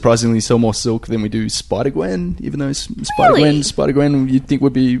surprisingly sell more Silk than we do Spider-Gwen, even though Spider-Gwen you'd think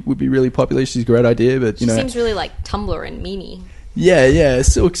would be really popular. She's a great idea, but she seems really like Tumblr and meanie. Yeah.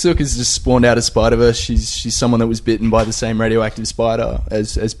 Silk is just spawned out of Spider-Verse. She's someone that was bitten by the same radioactive spider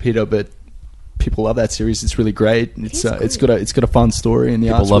as Peter, but people love that series. It's really great. It's got a fun story, and the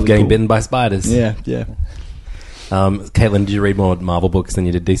People art's love really getting cool. bitten by spiders. Yeah. Caitlin, did you read more Marvel books than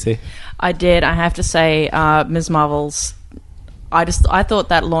you did DC? I did. I have to say, Ms. Marvel's. I thought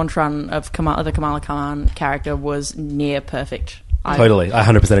that launch run of the Kamala Khan character was near perfect. Totally, I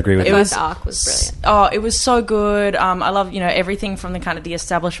 100% agree with The you. first arc was brilliant. Oh, it was so good. I love, everything from the kind of the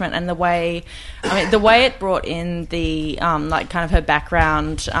establishment and the way it brought in the like kind of her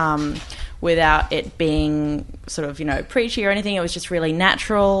background without it being sort of preachy or anything. It was just really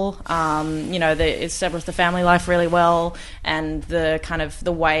natural. They established the family life really well, and the kind of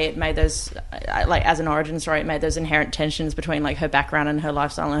the way it made those like as an origin story, it made those inherent tensions between like her background and her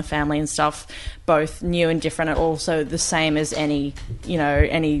lifestyle and her family and stuff, both new and different, and also the same as any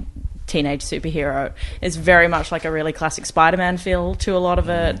teenage superhero. It's very much like a really classic Spider-Man feel to a lot of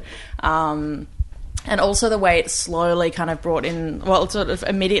it. And also the way it slowly kind of brought in, it sort of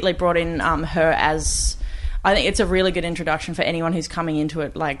immediately brought in her as, I think it's a really good introduction for anyone who's coming into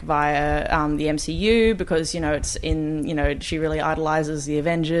it like via the MCU, because, it's in, she really idolizes the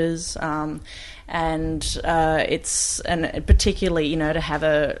Avengers. And particularly, to have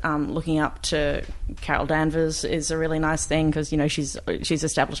her looking up to Carol Danvers is a really nice thing, because she's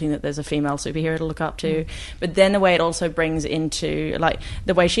establishing that there's a female superhero to look up to. But then the way it also brings into like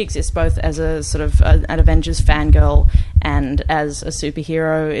the way she exists both as a sort of an Avengers fangirl and as a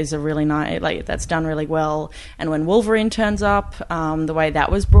superhero is a really nice, like that's done really well. And when Wolverine turns up, the way that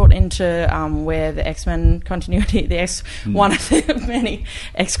was brought into where the X-Men continuity, one of the many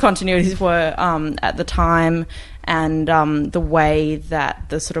X continuities were. At the time, and the way that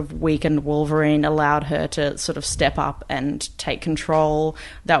the sort of weakened Wolverine allowed her to sort of step up and take control,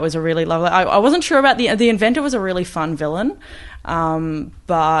 that was a really lovely. I wasn't sure about the Inventor was a really fun villain,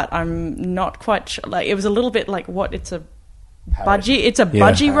 but I'm not quite sure. Like it was a little bit like it's a budgie. It's a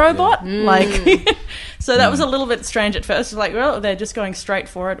budgie robot, like. So that was a little bit strange at first. Like, well, they're just going straight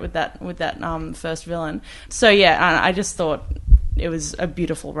for it with that first villain. So yeah, I just thought it was a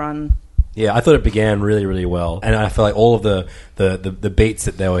beautiful run. Yeah, I thought it began really, really well, and I feel like all of the beats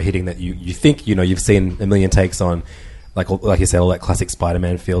that they were hitting that you think you've seen a million takes on, like you said, all that classic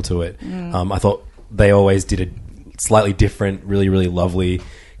Spider-Man feel to it. I thought they always did a slightly different, really, really lovely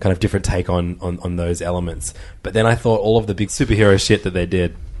kind of different take on those elements. But then I thought all of the big superhero shit that they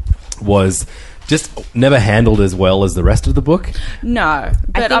did was just never handled as well as the rest of the book. No,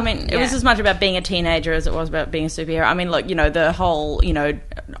 but it was as much about being a teenager as it was about being a superhero. I mean, look, the whole,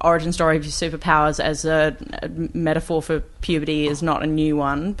 origin story of your superpowers as a metaphor for puberty is not a new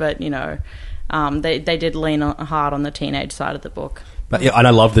one, but, they did lean hard on the teenage side of the book. But yeah, and I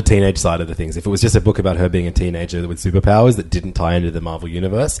love the teenage side of the things. If it was just a book about her being a teenager with superpowers that didn't tie into the Marvel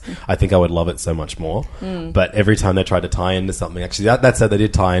Universe, I think I would love it so much more. But every time they tried to tie into something, actually, that said, they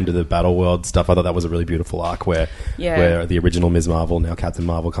did tie into the Battle World stuff. I thought that was a really beautiful arc where the original Ms. Marvel, now Captain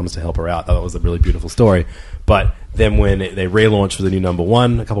Marvel, comes to help her out. That was a really beautiful story. But then when they relaunched with the new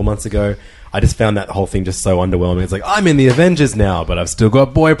 #1 a couple months ago, I just found that whole thing just so underwhelming. It's like, I'm in the Avengers now, but I've still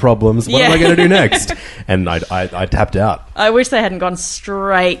got boy problems. What am I going to do next? And I tapped out. I wish they hadn't gone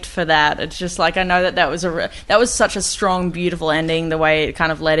straight for that. It's just like, I know that was such a strong, beautiful ending, the way it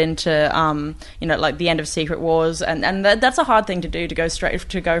kind of led into, like the end of Secret Wars. And that's a hard thing to do,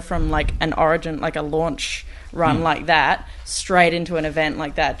 to go from like an origin, like a launch run like that, straight into an event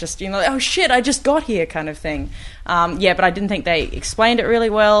like that. Just, oh shit, I just got here kind of thing. But I didn't think they explained it really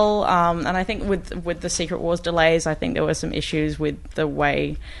well. And I think with the Secret Wars delays, I think there were some issues with the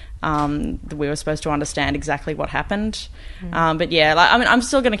way that we were supposed to understand exactly what happened. But yeah, I'm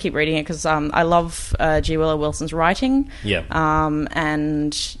still going to keep reading it because I love G. Willow Wilson's writing. Yeah.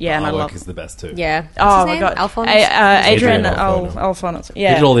 And I love is the best too. Yeah. Oh my god, Adrian Alphonse. Alphonse. Yeah.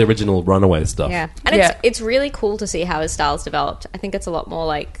 He did all the original Runaway stuff. Yeah, and it's really cool to see how his style's developed. I think it's a lot more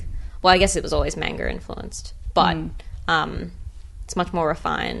like, well, I guess it was always manga influenced, but it's much more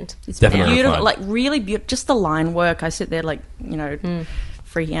refined. It's definitely beautiful, refined. like really beautiful. Just the line work. I sit there like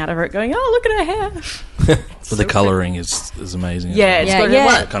freaking out over it, going, "Oh, look at her hair!" But the colouring is amazing. Yeah, as it's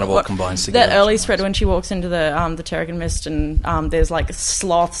well. It kind of all combines together. That early spread when she walks into the Terrigen Mist and there's like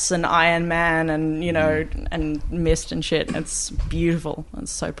sloths and Iron Man and and mist and shit. It's beautiful.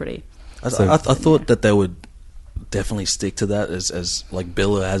 It's so pretty. I thought that they would definitely stick to that as like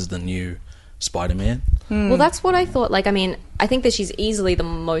Billa as the new Spider-Man. Well, that's what I thought. Like, I mean, I think that she's easily the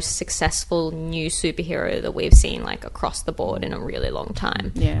most successful new superhero that we've seen, like, across the board in a really long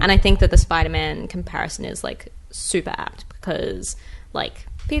time. Yeah. And I think that the Spider-Man comparison is, like, super apt because, like,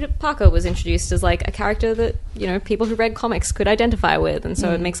 Peter Parker was introduced as, like, a character that, people who read comics could identify with. And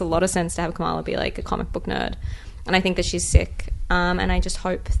so it makes a lot of sense to have Kamala be, like, a comic book nerd. And I think that she's sick. And I just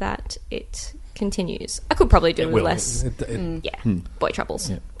hope that it continues. I could probably do It with will. less. Boy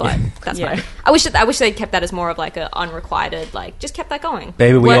troubles, but that's Yeah. fine. I wish they kept that as more of like a unrequited, like just kept that going.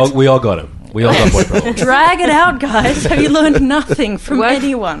 Baby, we Worked. all got him. We all got boy problems. Drag it out, guys. Have you learned nothing from Work-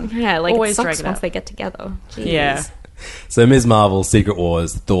 anyone? Yeah, like Always it sucks drag it once out. they get together. Jeez. Yeah. So Ms. Marvel, Secret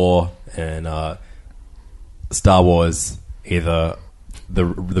Wars, Thor, and Star Wars, either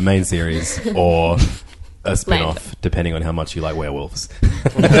the main series or a spin-off, depending on how much you like werewolves.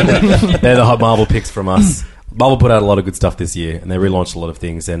 They're the hot Marvel picks from us. Marvel put out a lot of good stuff this year, and they relaunched a lot of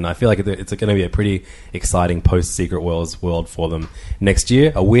things, and I feel like it's going to be a pretty exciting post-Secret Wars world for them next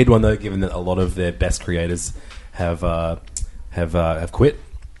year. A weird one, though, given that a lot of their best creators have quit,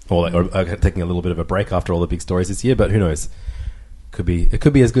 or are taking a little bit of a break after all the big stories this year, but who knows? It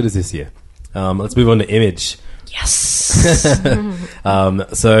could be as good as this year. Let's move on to Image. Yes.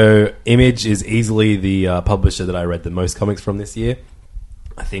 So Image is easily the publisher that I read the most comics from this year.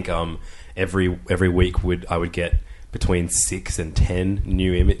 I think every week I would get between 6 and 10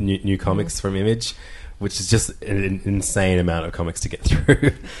 new comics from Image, which is just an insane amount of comics to get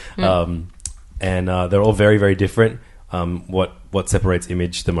through. And they're all very, very different. What separates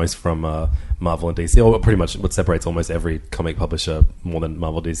Image the most from Marvel and DC, or pretty much what separates almost every comic publisher more than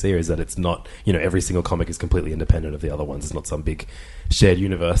Marvel DC, is that it's not, every single comic is completely independent of the other ones. It's not some big shared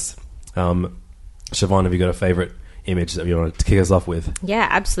universe. Siobhan, have you got a favorite Image that you want to kick us off with? Yeah,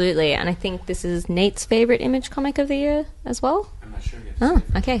 absolutely. And I think this is Nate's favorite Image comic of the year as well. I'm not sure. Oh,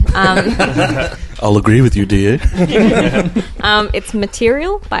 okay. I'll agree with you, dear. It's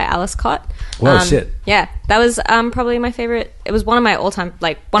Material by Alice Cott. Well, shit. Yeah, that was probably my favorite. It was one of my all-time,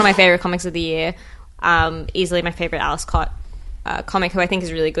 one of my favorite comics of the year. Easily my favorite Alice Cott comic, who I think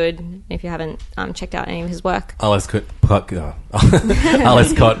is really good. If you haven't checked out any of his work, Alice Cott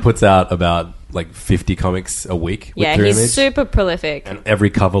puts out about 50 comics a week. Yeah, with he's Image, super prolific. and every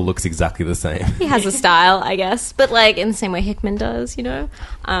cover looks exactly the same. He has a style, I guess, but in the same way Hickman does,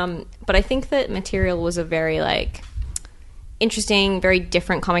 But I think that Material was a very interesting, very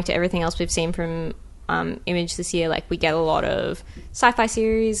different comic to everything else we've seen from Image this year. We get a lot of sci-fi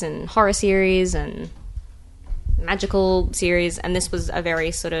series and horror series and magical series, and this was a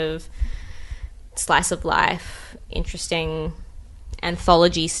very sort of slice of life, interesting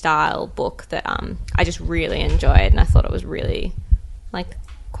anthology style book that I just really enjoyed, and I thought it was really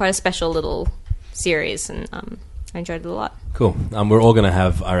quite a special little series, and I enjoyed it a lot. Cool. We're all going to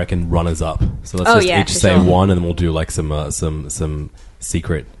have, I reckon, runners up. So let's each say one, and then we'll do some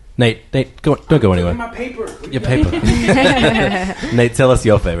secret. Nate, don't go anywhere. My paper. Your paper. Nate, tell us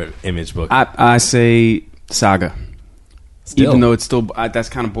your favorite Image book. I say Saga. Still. Even though it's still that's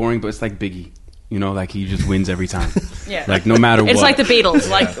kind of boring, but it's like Biggie. He just wins every time. Yeah. No matter what. It's like the Beatles.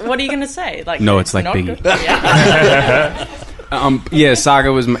 What are you going to say? No, it's like not Biggie. good? Yeah.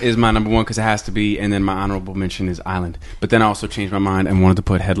 Saga is my number one because it has to be, and then my honorable mention is Island. But then I also changed my mind and wanted to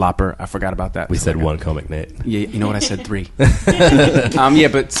put Headlopper. I forgot about that. We said one comic, Nate. Yeah, you know what? I said 3.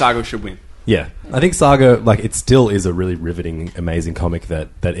 But Saga should win. Yeah, I think Saga, it still is a really riveting, amazing comic that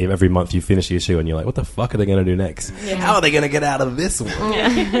every month you finish the issue and you're like, what the fuck are they going to do next? Yeah. How are they going to get out of this one?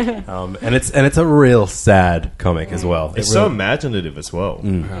 Yeah. And it's a real sad comic as well. It's so imaginative as well.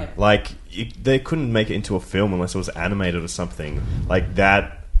 They couldn't make it into a film unless it was animated or something like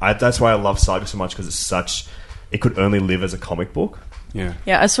that. That's why I love Saga so much, because it could only live as a comic book. Yeah.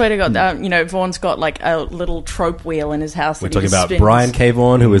 Yeah, I swear to God, Vaughn's got a little trope wheel in his house. We're talking about Brian K.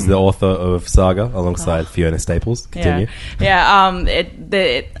 Vaughan, who is the author of Saga, alongside Fiona Staples. Continue. Yeah.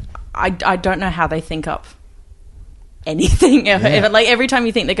 I don't know how they think up anything. Yeah. Every time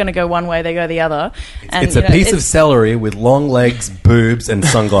you think they're going to go one way, they go the other. And, it's a piece of celery with long legs, boobs, and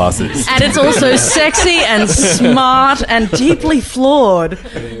sunglasses. And it's also sexy and smart and deeply flawed.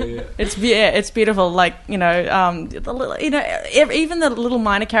 It's beautiful. The little, even the little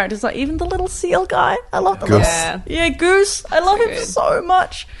minor characters, even the little seal guy. I love the Goose. Goose. I love him so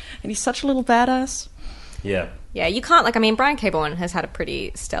much, and he's such a little badass. Yeah. Yeah, you can't Brian K. Vaughan has had a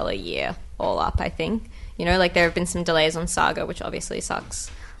pretty stellar year all up, I think. There have been some delays on Saga, which obviously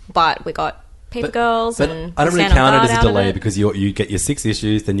sucks. But we got Paper Girls, and I don't really Stand on count it Guard as a out of delay it. because you get your 6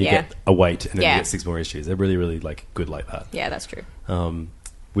 issues, then you get a wait, and then you get 6 more issues. They're really, really good like that. Yeah, that's true.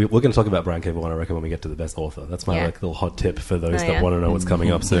 We're going to talk about Brian K. Vaughan, I reckon, when we get to the best author. That's my little hot tip for those that want to know what's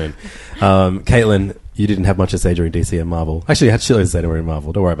coming up soon. Caitlin, you didn't have much to say during DC and Marvel. Actually, you had shitloads to say during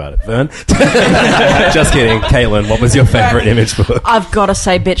Marvel. Don't worry about it. Vern? Just kidding. Caitlin, what was your favourite Image book? I've got to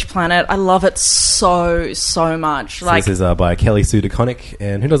say Bitch Planet. I love it so much. So this is by Kelly Sue DeConnick,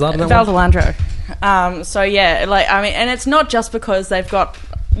 and who does art on that Val one? DeLandro. And it's not just because they've got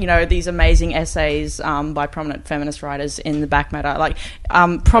these amazing essays by prominent feminist writers in the back matter. Like,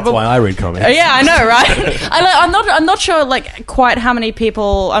 probably That's why I read comics. Yeah, I know, right? I'm not sure like quite how many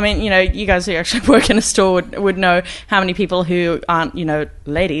people. I mean, you guys who actually work in a store would know how many people who aren't,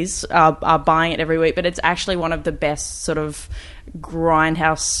 ladies are buying it every week. But it's actually one of the best sort of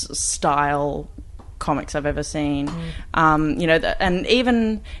grindhouse style comics I've ever seen. And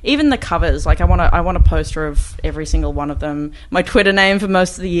even the covers, like I want a poster of every single one of them. My Twitter name for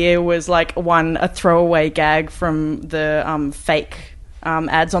most of the year was like a throwaway gag from the fake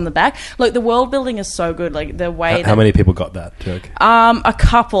ads on the back. Look, the world building is so good. Like the way how many people got that joke? A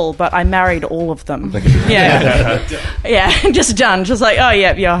couple, but I married all of them. Yeah, just done. Just like, oh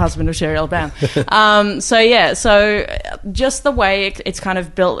yeah, your husband was Sheryl Brown. So just the way it's kind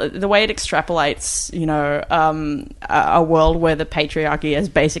of built, the way it extrapolates, a world where the patriarchy is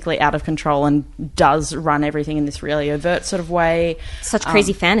basically out of control and does run everything in this really overt sort of way. Such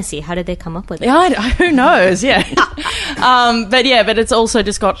crazy fantasy. How did they come up with it? Yeah, who knows? Yeah, but it's also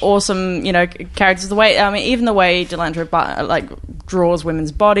just got awesome, characters. The way, even the way Delandra draws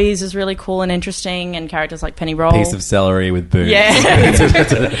women's bodies is really cool and interesting, and characters like Penny Roll, piece of celery with boobs. Yeah,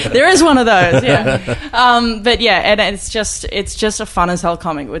 there is one of those. Yeah, and it's just a fun as hell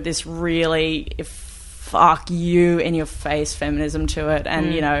comic with this really fuck you in your face feminism to it,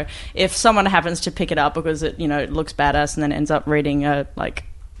 and if someone happens to pick it up because it looks badass and then ends up reading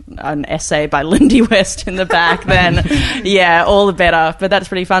an essay by Lindy West in the back, then yeah, all the better. But that's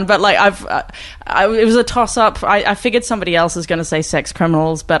pretty fun. But like it was a toss up. I figured somebody else is going to say Sex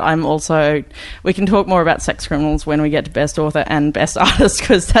Criminals, but we can talk more about Sex Criminals when we get to Best Author and Best Artist,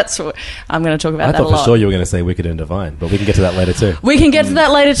 because that's what I'm going to talk about. I that a thought lot. for sure you were going to say Wicked and Divine, but we can get to that later too. We can get to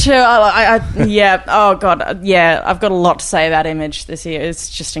that later too. Yeah. Oh god. Yeah. I've got a lot to say about Image this year. It's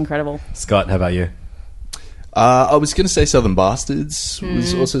just incredible. Scott, how about you? I was going to say Southern Bastards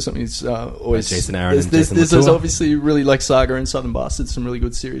was also something that's always... Jason Aaron and there's Jason Latour. obviously really like Saga and Southern Bastards, some really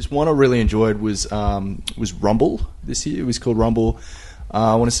good series. One I really enjoyed was Rumble this year. It was called Rumble.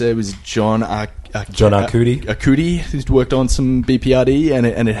 I want to say it was John Arcudi, who's worked on some BPRD,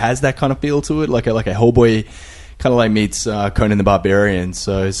 and it has that kind of feel to it, like a Hellboy, kind of like meets Conan the Barbarian.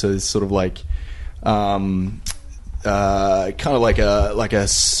 So it's sort of like... kind of like a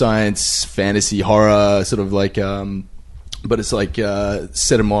science fantasy horror sort of like but it's like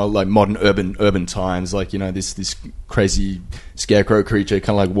set in more like modern urban times, like this crazy scarecrow creature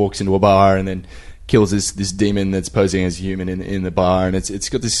kind of like walks into a bar and then kills this demon that's posing as a human in the bar, and it's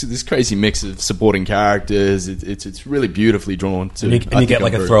got this crazy mix of supporting characters. It's really beautifully drawn to, and you get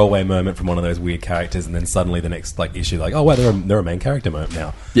like a throwaway moment from one of those weird characters, and then suddenly the next like issue, like, oh wow, they're a main character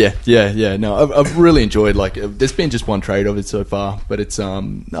now. Yeah. No, I've really enjoyed, like, there's been just one trade of it so far, but it's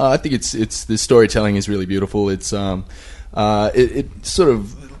I think it's the storytelling is really beautiful. It's it sort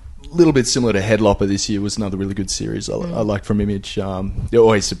of little bit similar to Headlopper this year was another really good series I liked from Image. They're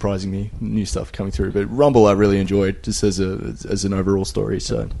always surprising me, new stuff coming through. But Rumble I really enjoyed just as an overall story.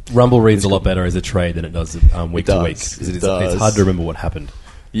 So Rumble reads a lot better as a trade than it does week to week. It's hard to remember what happened.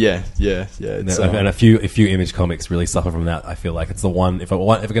 Yeah. And a few Image comics really suffer from that. I feel like it's the one. If I'm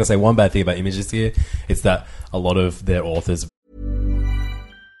going to say one bad thing about Image this year, it's that a lot of their authors.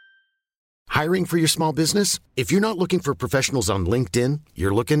 Hiring for your small business? If you're not looking for professionals on LinkedIn,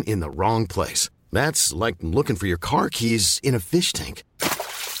 you're looking in the wrong place. That's like looking for your car keys in a fish tank.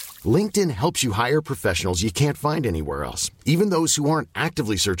 LinkedIn helps you hire professionals you can't find anywhere else, even those who aren't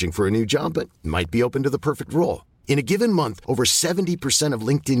actively searching for a new job but might be open to the perfect role. In a given month, over 70% of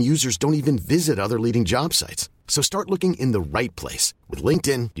LinkedIn users don't even visit other leading job sites. So start looking in the right place. With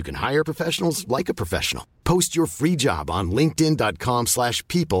LinkedIn, you can hire professionals like a professional. Post your free job on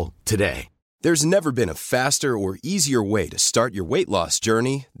linkedin.com/people today. There's never been a faster or easier way to start your weight loss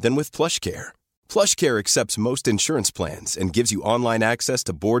journey than with PlushCare. PlushCare accepts most insurance plans and gives you online access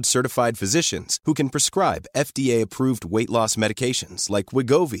to board-certified physicians who can prescribe FDA-approved weight loss medications like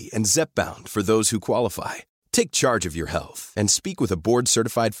Wegovy and Zepbound for those who qualify. Take charge of your health and speak with a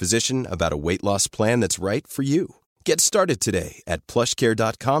board-certified physician about a weight loss plan that's right for you. Get started today at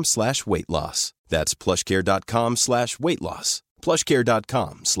plushcare.com/weight-loss. That's plushcare.com/weight-loss.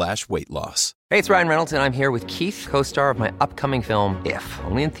 plushcare.com/weight-loss. Hey, it's Ryan Reynolds, and I'm here with Keith, co-star of my upcoming film, If,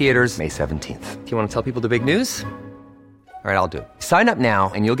 only in theaters May 17th. Do you want to tell people the big news? All right, I'll do it. Sign up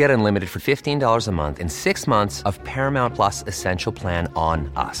now and you'll get unlimited for $15 a month and 6 months of Paramount Plus Essential Plan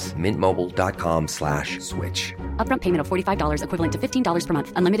on us. MintMobile.com/switch. Upfront payment of $45 equivalent to $15 per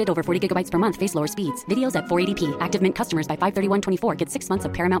month. Unlimited over 40 gigabytes per month. Face lower speeds. Videos at 480p. Active Mint customers by 531.24 get 6 months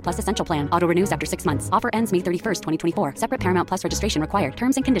of Paramount Plus Essential Plan. Auto renews after 6 months. Offer ends May 31st, 2024. Separate Paramount Plus registration required.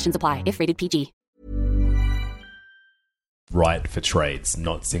 Terms and conditions apply if rated PG. write for trades,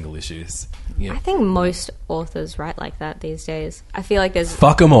 not single issues. I think most authors write like that these days. I feel like there's...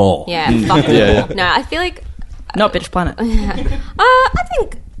 Fuck them all. Yeah, fuck them all. No, I feel like... Not Bitch Planet. I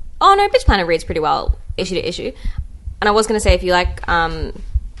think... Oh, no, Bitch Planet reads pretty well, issue to issue. And I was going to say, if you like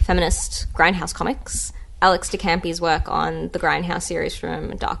feminist Grindhouse comics, Alex DeCampi's work on the Grindhouse series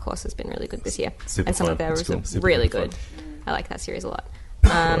from Dark Horse has been really good this year. And some of theirs are really good. I like that series a lot.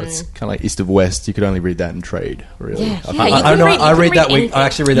 It's kind of like East of West. You could only read that in trade, really. Yeah, I read that week. I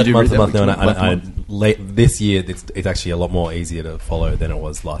actually read that month to month now, month. and this year it's actually a lot more easier to follow than it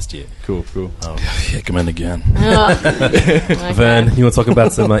was last year. Cool. Yeah, come in again. Okay. Vern, you want to talk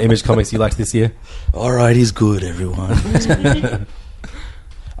about some Image comics you liked this year? All right, he's good, everyone.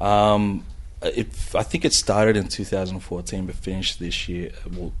 I think it started in 2014 but finished this year.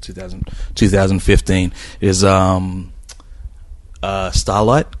 Well, 2015 is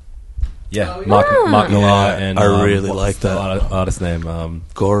Starlight. Yeah, Mark Millar and I really what's like the that artist name.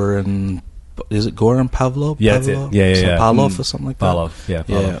 Goran. Is it Goran Pavlov? Yeah, that's it. Yeah. Pavlov or something like that. Pavlov, yeah.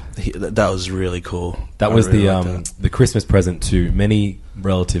 Pavlov. That was really cool. That was the Christmas present to many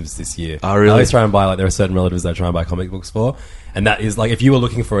relatives this year. Oh, really? I always try and buy, like, there are certain relatives that I try and buy comic books for, and that is, like, if you were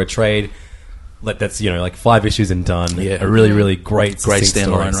looking for a trade, like, that's, you know, like 5 issues and done. Yeah. A really, really great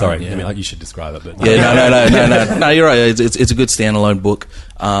standalone. Sorry, right? Yeah. I mean, you should describe it, but yeah, no, you're right. It's a good standalone book.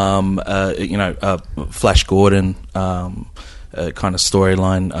 Flash Gordon, kind of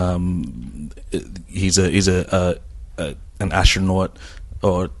storyline. He's an astronaut,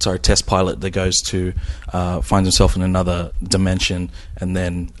 test pilot that goes to finds himself in another dimension, and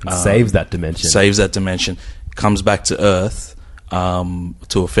then saves that dimension. Comes back to Earth.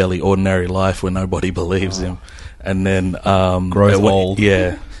 To a fairly ordinary life where nobody believes him, and then grows old.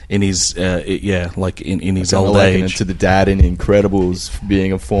 Yeah, in his in his old liken age. it to the dad in Incredibles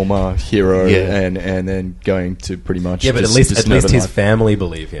being a former hero, and then going to pretty much. Yeah, but at least his family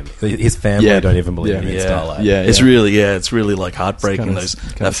believe him. His family don't even believe him in Starlight. Yeah, it's really like heartbreaking.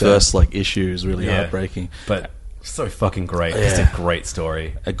 That first like issue is really heartbreaking, but so fucking great. Just a great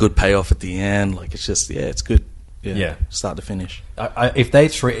story. A good payoff at the end. Like it's just it's good. Yeah, start to finish. If they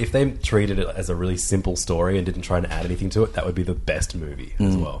treated it as a really simple story and didn't try and add anything to it, that would be the best movie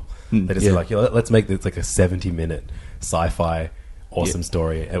as well. They just like, let's make this like a 70-minute sci-fi awesome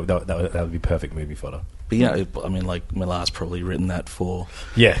story. That would be perfect movie fodder. But yeah, I mean, like Millar's probably written that for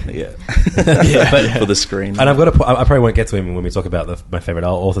for the screen. And I've got to. I probably won't get to him when we talk about my favorite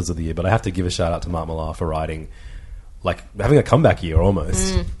authors of the year, but I have to give a shout out to Mark Millar for writing. Like, having a comeback year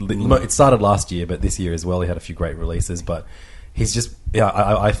almost. It started last year, but this year as well, he had a few great releases. But he's just... Yeah,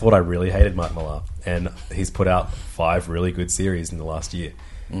 I thought I really hated Mark Millar. And he's put out 5 really good series in the last year.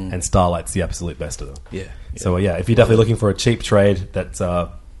 And Starlight's the absolute best of them. Yeah. So, if you're definitely looking for a cheap trade that's,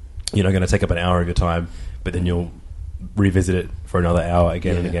 going to take up an hour of your time, but then you'll revisit it for another hour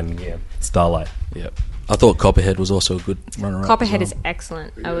again and again, Starlight. Yeah. I thought Copperhead was also a good runner-up. Copperhead is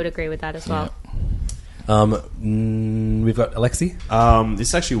excellent. I would agree with that as well. We've got Alexi. This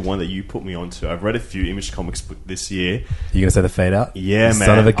is actually one that you put me onto. I've read a few Image comics this year. You going to say The Fade Out? Yeah, man.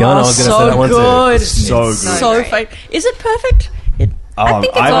 Son of a gun. I was going to say that one good. too. So good. So fake. Is it perfect? I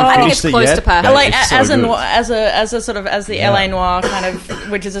think it's close to perfect. Like as the LA noir kind of,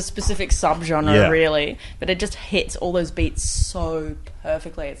 which is a specific subgenre, really. But it just hits all those beats so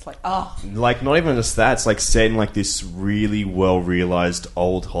perfectly. It's like, like not even just that. It's like set in like this really well realized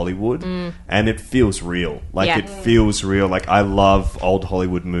old Hollywood, and it feels real. Like it feels real. Like I love old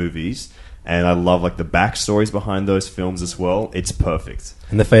Hollywood movies. And I love like the backstories behind those films as well. It's perfect.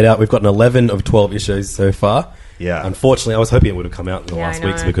 And The Fade Out, we've gotten 11 of 12 issues so far. Yeah. Unfortunately, I was hoping it would have come out in the last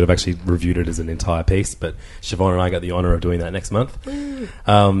week, so we could have actually reviewed it as an entire piece. But Siobhan and I got the honour of doing that next month.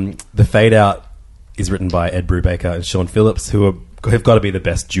 The Fade Out is written by Ed Brubaker and Sean Phillips, who have got to be the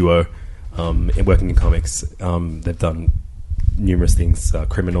best duo working in comics. They've done numerous things,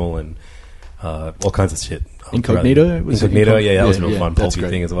 Criminal and all kinds of shit. Incognito? That was a real fun pulpy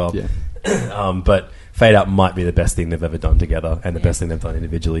thing as well. Yeah. But Fade Out might be the best thing they've ever done together, and the best thing they've done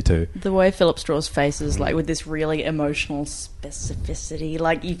individually too. The way Phillips draws faces, like with this really emotional specificity,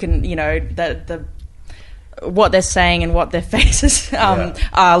 like you can, the what they're saying and what their faces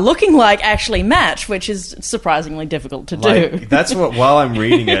are looking like actually match, which is surprisingly difficult to do. That's what, while I'm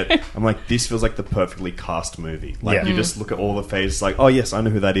reading it, I'm like, this feels like the perfectly cast movie. Like, you just look at all the faces, like, oh yes, I know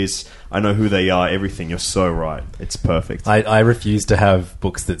who that is, I know who they are, everything. You're so right. It's perfect. I refuse to have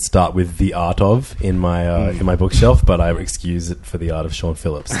books that start with The Art Of in my bookshelf, but I excuse it for The Art of Sean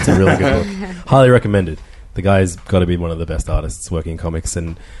Phillips. It's a really good book. Highly recommended. The guy's got to be one of the best artists working in comics,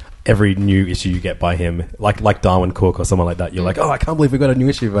 and every new issue you get by him, like Darwin Cook or someone like that, you're like, oh, I can't believe we got a new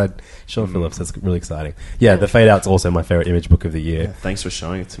issue by Sean Phillips. That's really exciting. Yeah, the Fade Out's also my favorite Image book of the year. Yeah, thanks for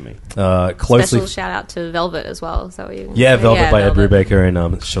showing it to me. Closely, Special shout out to Velvet as well. Is that what you? Yeah, Velvet by Ed Brubaker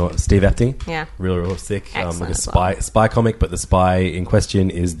and Steve Epting. Yeah, real sick. Excellent Like a spy comic, but the spy in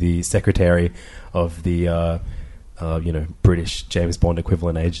question is the secretary of the British James Bond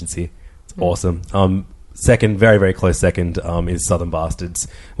equivalent agency. It's awesome. Second, very, very close second, is Southern Bastards,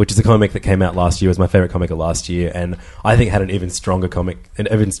 which is a comic that came out last year. It was my favorite comic of last year, and I think had an even stronger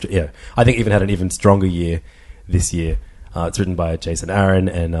I think even had an even stronger year this year. It's written by Jason Aaron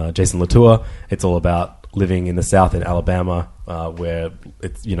and Jason Latour. It's all about living in the South in Alabama, where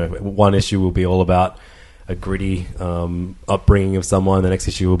it's one issue will be all about a gritty upbringing of someone. The next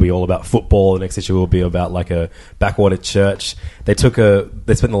issue will be all about football. The next issue will be about like a backwater church. They spent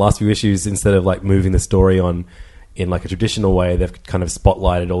the last few issues, instead of like moving the story on in like a traditional way, they've kind of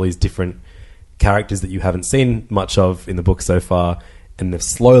spotlighted all these different characters that you haven't seen much of in the book so far, and they're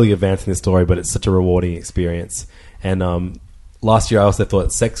slowly advancing the story, but it's such a rewarding experience. And last year I also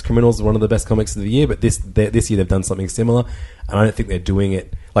thought Sex Criminals was one of the best comics of the year, but this year they've done something similar, and I don't think they're doing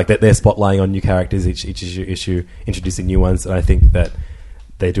it like that. They're spotlighting on new characters each issue, introducing new ones, and I think that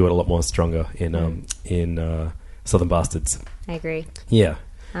they do it a lot more stronger in Southern Bastards. I agree. Yeah.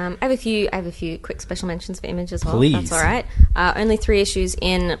 I have a few quick special mentions for Image as well. Please. That's all right. Only 3 issues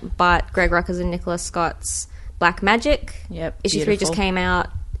in, but Greg Rucka's and Nicholas Scott's Black Magic. Yep. Issue 3 just came out.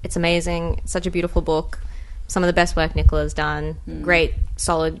 It's amazing. It's such a beautiful book. Some of the best work Nicola's done. Great,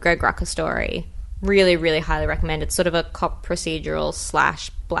 solid Greg Rucka story. Really, really highly recommend. It's sort of a cop procedural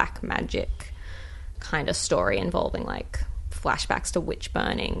 / black magic kind of story involving like flashbacks to witch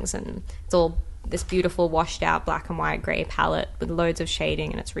burnings, and it's all this beautiful washed out black and white grey palette with loads of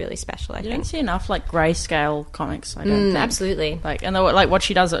shading, and it's really special. I think. Don't see enough like grayscale comics. I don't think. Absolutely. Like what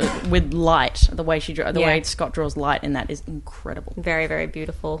she does with light, the way Scott draws light in that is incredible. Very, very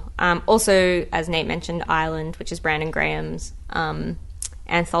beautiful. Also, as Nate mentioned, Island, which is Brandon Graham's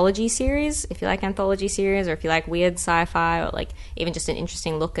anthology series. If you like anthology series, or if you like weird sci-fi, or like even just an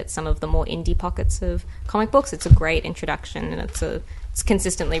interesting look at some of the more indie pockets of comic books, it's a great introduction, and it's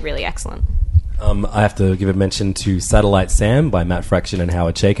consistently really excellent. I have to give a mention to Satellite Sam by Matt Fraction and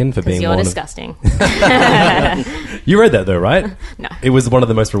Howard Chaykin for being you're disgusting. You read that though, right? No. It was one of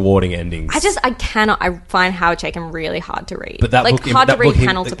the most rewarding endings. I find Howard Chaykin really hard to read. But that like book, hard that to read book,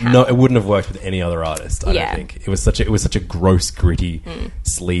 panel to panel. No, it wouldn't have worked with any other artist. I don't think it was such a gross, gritty,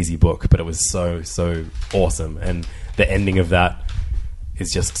 sleazy book, but it was so awesome, and the ending of that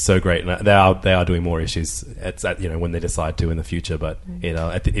is just so great. And they are doing more issues. It's when they decide to in the future, but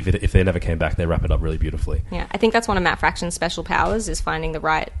if they never came back, they wrap it up really beautifully. Yeah, I think that's one of Matt Fraction's special powers, is finding the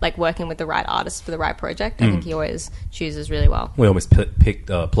right, like working with the right artist for the right project. I think he always chooses really well. We almost plucked Chip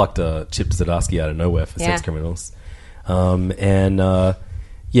Zdarsky out of nowhere for Sex Criminals.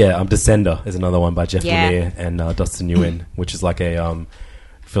 Descender is another one by Jeff Lemire and Dustin Nguyen, which is like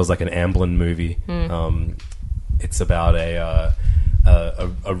feels like an Amblin movie. It's about a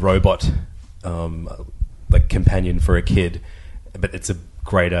robot like companion for a kid, but it's a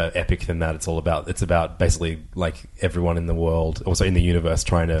greater epic than that. It's about basically like everyone in the world, also in the universe,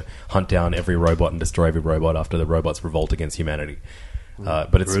 trying to hunt down every robot and destroy every robot after the robots revolt against humanity.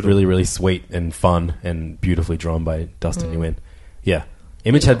 But it's really, really sweet and fun and beautifully drawn by Dustin Nguyen. Yeah.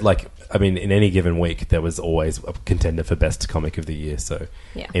 Image had in any given week there was always a contender for best comic of the year, so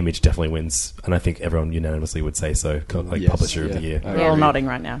Image definitely wins, and I think everyone unanimously would say so. Publisher of the year. We're all nodding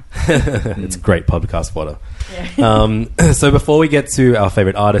right now. It's great podcast fodder. Yeah. So before we get to our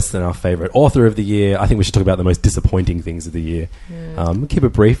favourite artist and our favourite author of the year, I think we should talk about the most disappointing things of the year. Keep it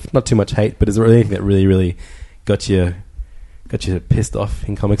brief, not too much hate, but is there anything that really, really got you pissed off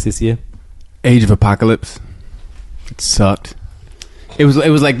in comics this year? Age of Apocalypse. It sucked. It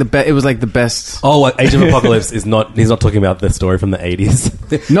was like the best. Oh, Age of Apocalypse is not. He's not talking about the story from the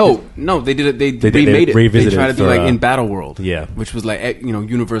 80s. No, they did it. They remade it. They tried to do like in Battle World. Yeah, which was like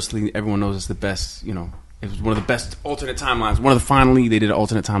universally everyone knows it's the best. It was one of the best alternate timelines. Finally they did an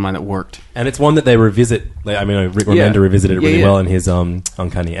alternate timeline that worked, and it's one that they revisit. Rick Remender revisited it really well in his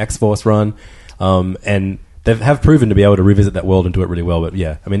Uncanny X-Force run, and they have proven to be able to revisit that world and do it really well. But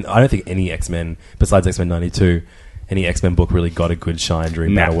I don't think any X-Men besides X-Men 92. Any X-Men book really got a good shine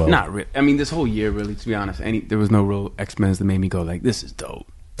during Battle World. Not really. I mean, this whole year, really, to be honest, there was no real X-Men that made me go like, "This is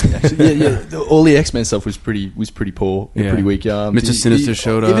dope." Yeah. All the X-Men stuff was pretty poor, pretty weak. Mr. Sinister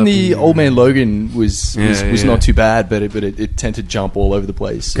showed up. Even the Old Man Logan was not too bad, but it tended to jump all over the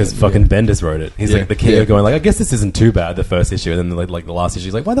place because fucking Bendis wrote it. He's like the king of going like, I guess this isn't too bad. The first issue, and then like the last issue,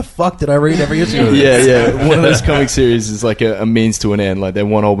 he's like, why the fuck did I read every issue? Of this? Yeah. One of those comic series is like a means to an end. Like they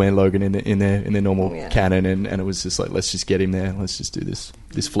want Old Man Logan in their normal canon, and it was just like, let's just get him there. Let's just do this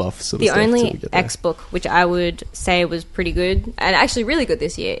fluff sort of stuff. The only X book which I would say was pretty good and actually really good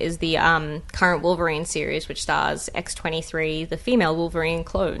this year is the current Wolverine series, which stars X-23, the female Wolverine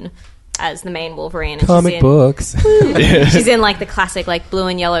clone, as the main Wolverine. And comic books. She's in like the classic like blue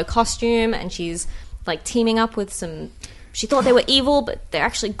and yellow costume, and she's like teaming up with some. She thought they were evil, but they're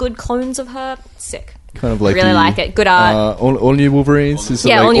actually good clones of her. Sick. Kind of like I really like it. Good art. All new Wolverines.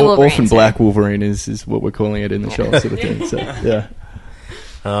 All new Wolverines. Orphan Black Wolverine is what we're calling it in the shop, sort of thing. So yeah.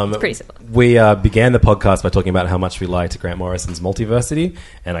 It's pretty simple. We began the podcast by talking about how much we liked Grant Morrison's Multiversity,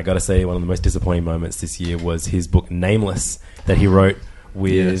 and I got to say one of the most disappointing moments this year was his book Nameless that he wrote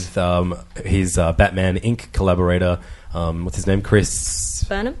with his Batman Inc. collaborator. What's his name? Chris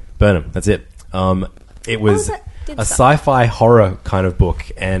Burnham. That's it. It was a sci-fi horror kind of book,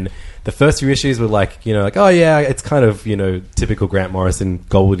 and the first few issues were like, oh yeah, it's kind of typical Grant Morrison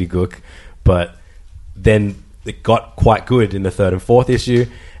gobbledygook, but then it got quite good in the third and fourth issue,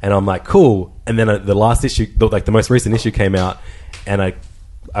 and I'm like, cool. And then the last issue, like the most recent issue, came out, and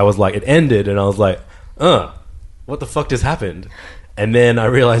I was like, it ended, and I was like, what the fuck just happened? And then I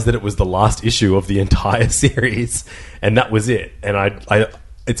realized that it was the last issue of the entire series, and that was it. And I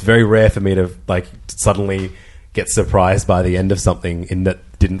it's very rare for me to like suddenly get surprised by the end of something in that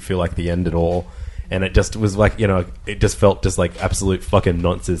didn't feel like the end at all. And it just was like, it just felt just like absolute fucking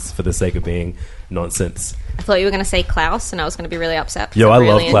nonsense for the sake of being nonsense. I thought you were going to say Klaus, and I was going to be really upset. Yo, I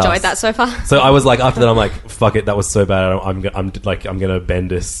really love Klaus. Enjoyed that so far. So I was like, after that, I'm like, fuck it, that was so bad. I'm going to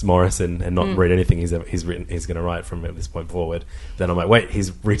Bendis Morrison and not read anything he's going to write from this point forward. Then I'm like, wait,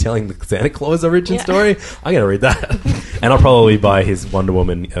 he's retelling the Santa Claus origin story? I'm going to read that. And I'll probably buy his Wonder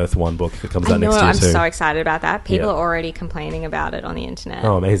Woman Earth 1 book that comes out next year I'm too. so excited about that. People are already complaining about it on the internet.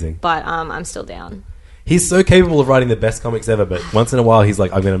 Oh, amazing. But I'm still down. He's so capable of writing the best comics ever, but once in a while he's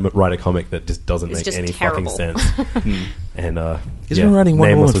like, I'm going to write a comic that just doesn't make any fucking sense. And he's been writing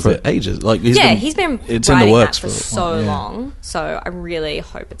Wonder Woman for ages. Like he's been it's writing in the works that for so long. So I really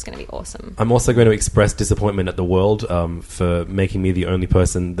hope it's going to be awesome. I'm also going to express disappointment at the world for making me the only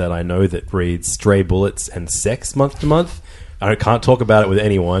person that I know that reads Stray Bullets and Sex month to month. I can't talk about it with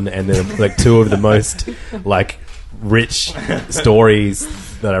anyone, and they're like two of the most like rich stories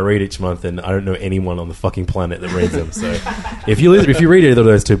that I read each month, and I don't know anyone on the fucking planet that reads them. So if you read either of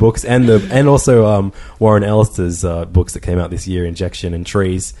those two books and also Warren Ellis's books that came out this year, Injection and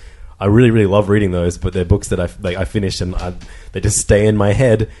Trees, I really, really love reading those, but they're books that I finish and they just stay in my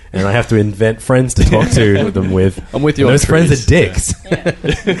head, and I have to invent friends to talk to them with. I'm with you. And those friends are dicks.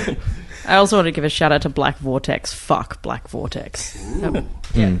 Yeah. I also want to give a shout out to Black Vortex. Fuck Black Vortex.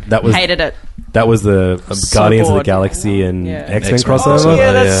 That was hated it. That was the Guardians of the bored. Galaxy and X-Men X-Men. crossover. Oh,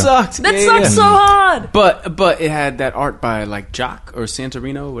 Yeah, that sucked. That sucked so hard. But it had that art by like Jock or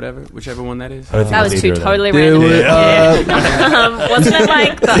Santorino, whichever one that is. I don't think That it was either two of them. totally random. Wasn't it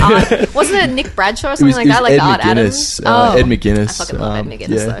like the art? Wasn't it Nick Bradshaw or something like that? Like Ed the art McGuinness. Adams? Ed McGuinness. I fucking love Ed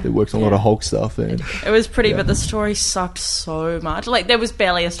McGuinness, though. They worked on a lot of Hulk stuff. And It was pretty, but the story sucked so much. Like there was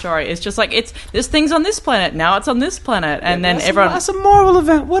barely a story. It's just like this thing's on this planet now. It's on this planet, and then everyone. That's a Marvel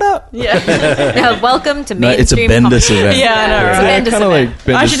event. What up? Yeah. Welcome to no, it's a mainstream. Bendis event. Yeah, I know, It's a right? Bendis Kind of event. like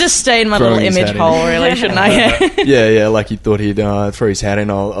Bendis I should just stay in my little throwing his image hat in. hole, really, shouldn't I? Yeah, like he thought he'd throw his hat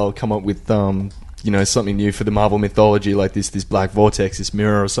in. I'll come up with something new for the Marvel mythology, like this black vortex, this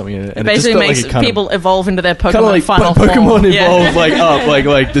mirror or something. And It basically makes people evolve into their kind of Pokemon like final Pokemon form. evolve like up,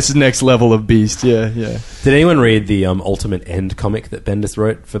 like this is next level of beast. Yeah. Did anyone read the Ultimate End comic that Bendis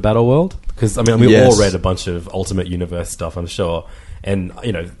wrote for Battle World? Because I mean, we Yes. all read a bunch of Ultimate Universe stuff, I'm sure. And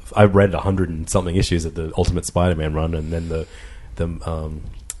I read 100 and something issues of the Ultimate Spider-Man run, and then the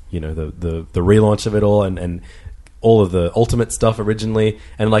relaunch of it all, and all of the Ultimate stuff originally,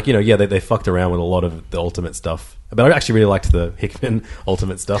 and they fucked around with a lot of the Ultimate stuff. But I actually really liked the Hickman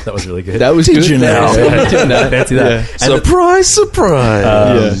Ultimate stuff. That was really good. That was Did good. you now? Fancy that. Yeah. And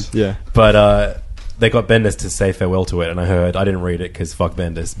Surprise! Yeah. But they got Bendis to say farewell to it, and I didn't read it because fuck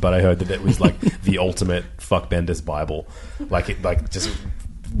Bendis, but I heard that it was like the ultimate fuck Bendis Bible, just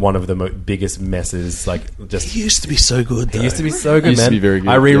one of the biggest messes. He used to be so good. He Though. used to be so good, Used man. to be very good,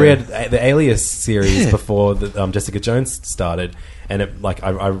 I reread the Alias series before the, Jessica Jones started, and it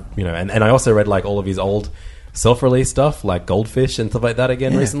and I also read like all of his old self-release stuff, like Goldfish and stuff like that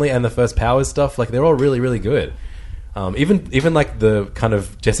again recently, and the first Powers stuff. Like they're all really, really good. Even like the kind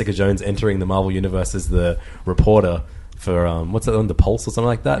of Jessica Jones entering the Marvel universe as the reporter for what's that on the Pulse or something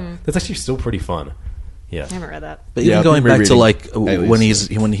like that. That's actually still pretty fun. Yeah, I haven't read that. But even going back to like when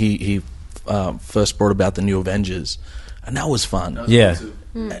he first brought about the New Avengers, and that was fun. Yeah,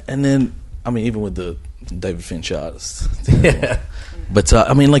 and then I mean even with the David Fincher artist, yeah. But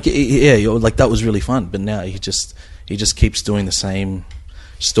I mean like like that was really fun. But now he just keeps doing the same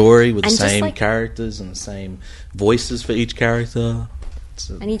story with the same characters and the same voices for each character.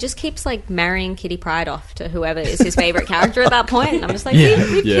 And he just keeps like marrying Kitty Pryde off to whoever is his favorite character at that point. And I'm just like,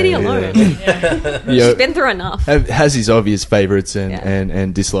 leave Kitty alone. She's been through enough. Has his obvious favourites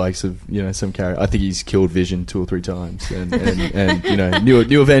and dislikes of some character. I think he's killed Vision 2 or 3 times, and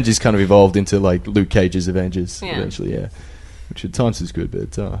New Avengers kind of evolved into like Luke Cage's Avengers eventually. Yeah. Which at times is good,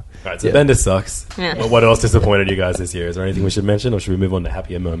 but... Right, so Bendis sucks. Yeah. But what else disappointed you guys this year? Is there anything we should mention, or should we move on to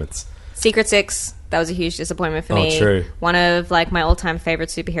happier moments? Secret Six, that was a huge disappointment for me. True. One of like my all-time favourite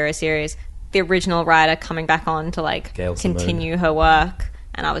superhero series. The original writer coming back on to like continue her work.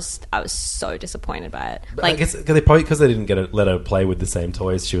 And I was so disappointed by it. But like, I guess because they didn't let her play with the same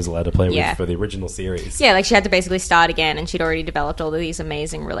toys she was allowed to play with for the original series. Yeah, like she had to basically start again, and she'd already developed all of these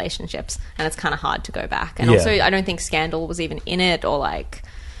amazing relationships, and it's kind of hard to go back. And also, I don't think Scandal was even in it, or like.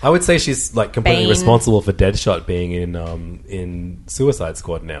 I would say she's like completely responsible for Deadshot being in Suicide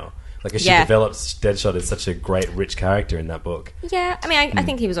Squad now. Like, she develops Deadshot as such a great, rich character in that book. Yeah, I mean, I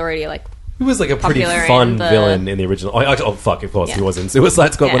think he was already like. He was like a pretty fun villain in the original. Oh, fuck, of course, he was in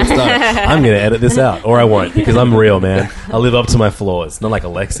Suicide Squad when it started. I'm going to edit this out, or I won't, because I'm real, man. I live up to my flaws, not like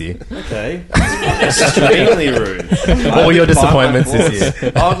Alexi. Okay. Extremely rude. What were your disappointments this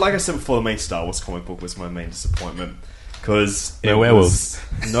year? Like I said before, the main Star Wars comic book was my main disappointment. Because no werewolves.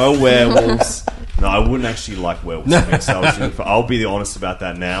 No werewolves. No, I wouldn't actually like werewolves. I'll be honest about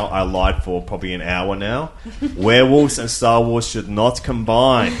that now. I lied for probably an hour now. Werewolves and Star Wars should not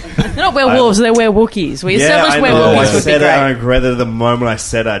combine. They're not werewolves, they're werewookies. We established werewolves I would said be great. I regretted the moment I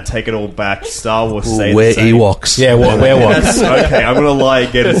said I'd take it all back. Star Wars say the same. Ewoks. Yeah, werewolves. Okay, I'm going to lie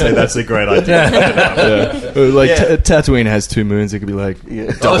again and say that's a great idea. Tatooine has 2 moons. It could be like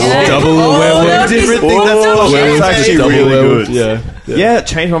double werewolf. Different thing. That's actually really good. Yeah,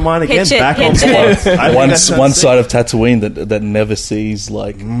 change my mind again. Back on point. One side of Tatooine that never sees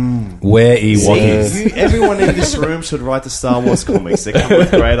like where Ewokies. Everyone in this room should write the Star Wars comics. They come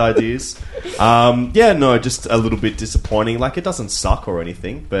with great ideas. Just a little bit disappointing. Like, it doesn't suck or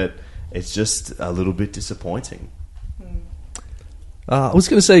anything, but it's just a little bit disappointing. I was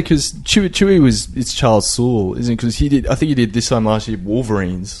going to say, because Chewie it's Charles Soule, isn't it? Because I think he did this time last year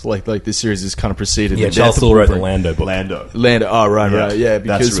Wolverines. Like this series is kind of preceded. Yeah, Charles Soule wrote the Lando book. Lando. Oh, right. Yeah,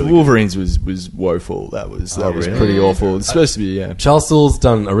 because really Wolverines was woeful. That was pretty awful. It's supposed to be, Charles Soule's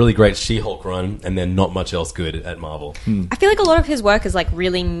done a really great She-Hulk run, and then not much else good at Marvel. I feel like a lot of his work is like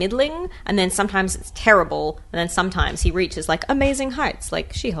really middling, and then sometimes it's terrible, and then sometimes he reaches like amazing heights,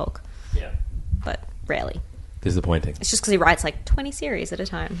 like She-Hulk. Yeah, but rarely. Disappointing. It's just because he writes like 20 series at a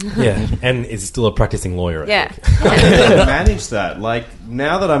time. Yeah, and is still a practicing lawyer. Manage that. Like,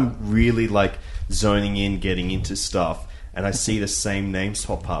 now that I'm really like zoning in, getting into stuff, and I see the same names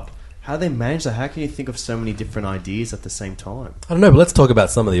pop up, how do they manage that? How can you think of so many different ideas at the same time? I don't know, but let's talk about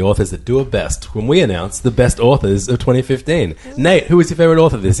some of the authors that do it best. When we announced the best authors of 2015, Nate, who was your favorite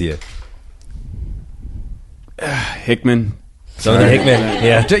author this year? Hickman. Jonathan Hickman,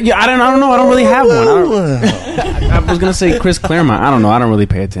 yeah. I don't know. I don't really have one. I was gonna say Chris Claremont. I don't know. I don't really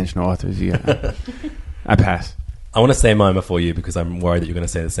pay attention to authors. Yeah, I pass. I want to say mine before you because I'm worried that you're going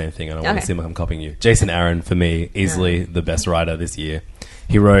to say the same thing, and I want to seem like I'm copying you. Jason Aaron, for me, easily the best writer this year.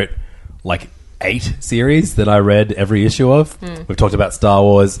 He wrote like 8 series that I read every issue of. We've talked about Star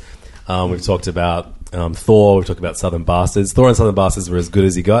Wars. We've talked about Thor. We've talked about Southern Bastards. Thor and Southern Bastards were as good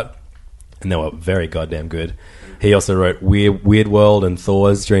as he got, and they were very goddamn good. He also wrote Weird World and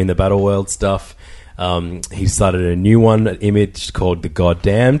Thor's during the Battle World stuff. He started a new one at Image called The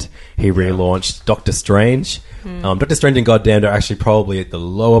Goddamned. He relaunched Doctor Strange. Doctor Strange and Goddamned are actually probably at the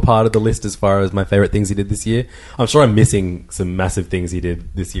lower part of the list as far as my favourite things he did this year. I'm sure I'm missing some massive things he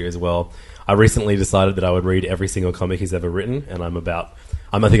did this year as well. I recently decided that I would read every single comic he's ever written, and I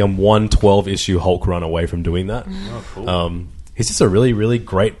think I'm one 12-issue Hulk run away from doing that. Oh, cool. He's just a really, really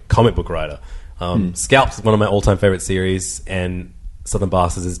great comic book writer. Scalps is one of my all-time favourite series, and Southern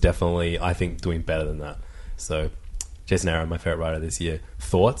Bastards is definitely, I think, doing better than that. So, Jason Aaron, my favourite writer this year.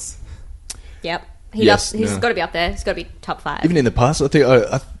 Thoughts? Yep. He's got to be up there. He's got to be top 5. Even in the past, I think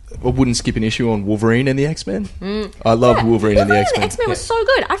I wouldn't skip an issue on Wolverine and the X-Men. I love Wolverine and the X-Men. The X-Men was so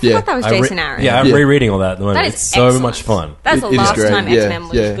good. I forgot that was Jason Aaron. Yeah, I'm rereading all that at the moment. It's so much fun. That's the last time X-Men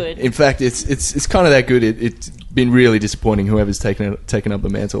was good. In fact, it's kind of that good. It been really disappointing. Whoever's taken up the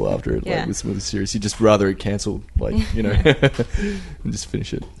mantle after it, Yeah. like with some of the series, you just rather it cancelled, like and just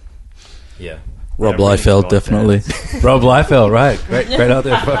finish it. Yeah. Rob Liefeld, definitely. Rob Liefeld, right? Great out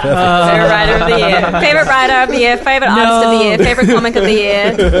there. Favorite writer of the year. Favorite writer of the year. Favorite artist of the year. Favorite comic of the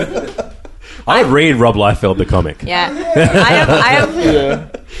year. I would read Rob Liefeld the comic. Yeah.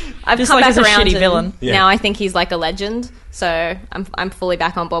 I've Just come like back as a around shitty and villain. Yeah. now I think he's like a legend. So I'm fully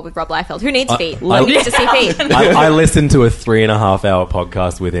back on board with Rob Liefeld. Who needs feet? I- Who needs to see feet? I listened to a 3.5 hour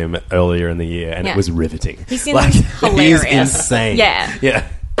podcast with him earlier in the year, and Yeah. it was riveting. He seems hilarious. He's insane. Yeah. Yeah.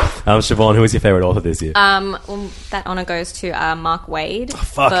 Siobhan, who was your favourite author this year? Well, that honor goes to Mark Waid.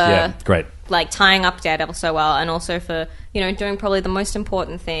 Fuck, yeah. Great. Like tying up Daredevil so well, and also for doing probably the most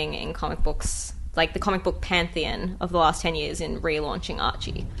important thing in comic books, like the comic book pantheon of the last 10 years in relaunching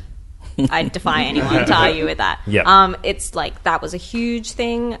Archie. I defy anyone to argue with that. Yeah. It's like that was a huge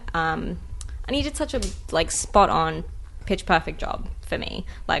thing, and he did such a spot on, pitch perfect job for me.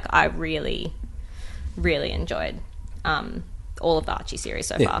 Like I really, really enjoyed all of the Archie series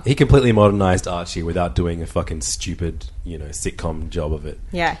so far. He completely modernised Archie without doing a fucking stupid, sitcom job of it.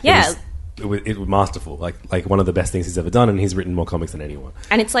 Yeah. It was masterful. Like one of the best things he's ever done, and he's written more comics than anyone.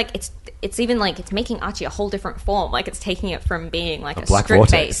 And it's like it's even like it's making Archie a whole different form. Like it's taking it from being like a Black strip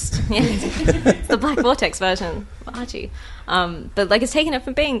Vortex. based, it's the Black Vortex version of Archie. But like it's taking it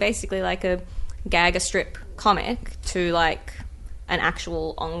from being basically like a strip comic to like an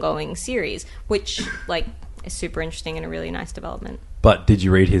actual ongoing series, which like is super interesting and a really nice development. But did you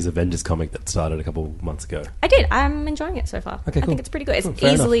read his Avengers comic that started a couple months ago? I did. I'm enjoying it so far. Okay, cool. I think it's pretty good. It's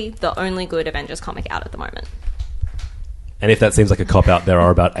Fair easily the only good Avengers comic out at the moment. And if that seems like a cop-out, there are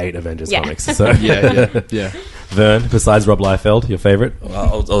about 8 Avengers Yeah. comics. So Yeah. Vern, besides Rob Liefeld, your favourite?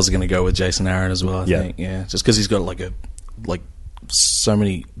 Well, I was going to go with Jason Aaron as well. I Yeah. think, yeah, just because he's got so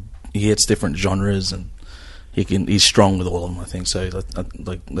many, he hits different genres and he's strong with all of them. I think so.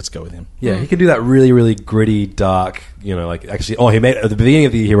 Let's go with him. Yeah, he can do that really, really gritty, dark. He made at the beginning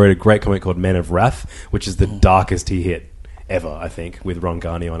of the year. He wrote a great comic called Men of Wrath, which is the darkest he hit ever. I think with Ron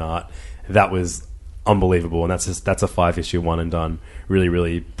Garney on art, that was unbelievable, and that's a 5-issue one and done. Really,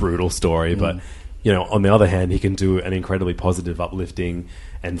 really brutal story, but. On the other hand, he can do an incredibly positive, uplifting,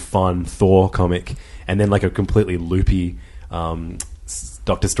 and fun Thor comic, and then like a completely loopy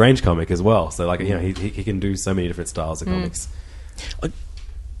Doctor Strange comic as well. So he can do so many different styles of comics.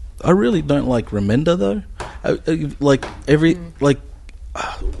 I really don't like Remender though.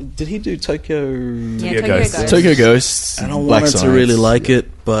 Did he do Tokyo? Yeah, Tokyo Ghost. Tokyo Ghosts. And I Black wanted to Science. really like it,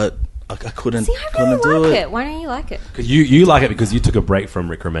 but I couldn't. See, I couldn't really do like it. it. Why don't you like it? Because you like it because you took a break from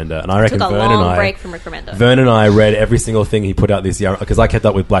Rick Remender, and I reckon Took a Vern long and I break from Rick Remender. Vern and I read every single thing he put out this year because I kept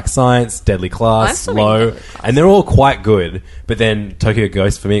up with Black Science, Deadly I'm Class, still reading Low, Deadly Class. and they're all quite good. But then Tokyo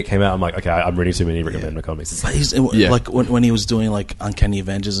Ghost for me, it came out. I'm like, okay, I'm reading too many Rick Remender comics. But like when he was doing like Uncanny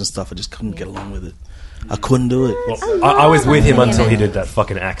Avengers and stuff, I just couldn't get along with it. I couldn't do it. Well, I was with him until he did that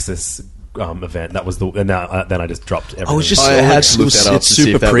fucking Axis event. That was then I just dropped everything. I was just I had to look it's that up to see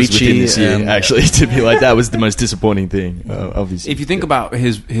super if that was within preachy. this year. and- Actually, to be like that was the most disappointing thing. Obviously, If you think about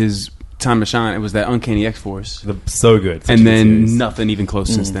his time to shine, it was that Uncanny X-Force. So good. Such And a good then series. nothing even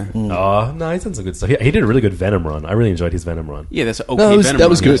close since then. Oh, no, he's done some good stuff. He did a really good Venom run. I really enjoyed his Venom run. Yeah, that's an No, okay it was- Venom that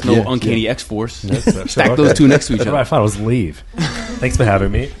was run. good, That's no yeah, Uncanny yeah. X-Force. Sure, Stack those two next to each That's other. right, fine. I'll just leave. Thanks for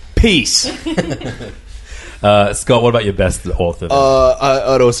having me. Peace. Scott, what about your best author?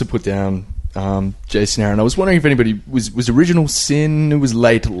 I'd also put down Jason Aaron. I was wondering if anybody was Original Sin. It was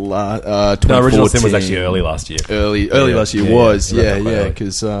late. 2014. No, Original Sin was actually early last year. Early Yeah, last year yeah, was yeah. yeah.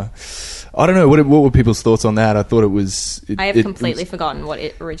 Because I don't know what were people's thoughts on that. I thought it was. I have completely forgotten what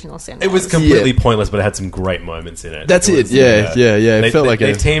Original Sin was. It was completely pointless, but it had some great moments in it. That's it. was, Yeah. It They, felt like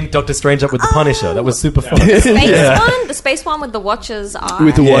they a teamed Doctor Strange up with the Punisher. That was super fun. The space one with the Watcher's eye.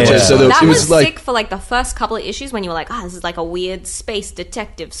 with the Watchers. Yeah. So That it was was like sick for like the first couple of issues when you were like, this is like a weird space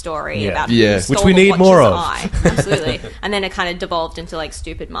detective story Yeah. about Yeah. who Which stole we the need Watcher's more of. eye. Absolutely. And then it kind of devolved into like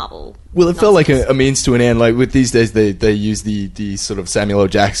stupid Marvel. Well, it felt like nonsense. a means to an end. Like with these days, they use the sort of Samuel L.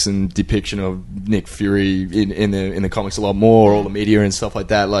 Jackson depiction of Nick Fury in the comics a lot more, all the media and stuff like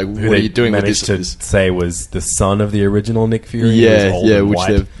that. Like, Who what are they you doing with managed this? to say was the son of the original Nick Fury. He was Yeah, old yeah, and which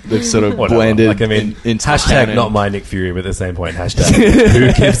white. they've sort of Whatever. blended. Like, I mean, into hashtag canon. not my Nick Fury, but at the same point, hashtag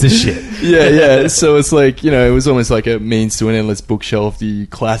who gives a shit. Yeah. So it's like, it was almost like a means to an endless bookshelf. The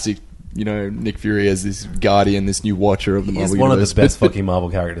classic, Nick Fury as this guardian, this new Watcher of the He's Marvel one of universe. the best But- fucking Marvel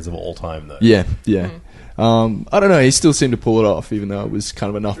characters of all time, though. Yeah. I don't know. He still seemed to pull it off, even though it was kind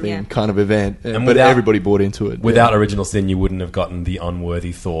of a nothing kind of event. But everybody bought into it. Without Original Sin, you wouldn't have gotten the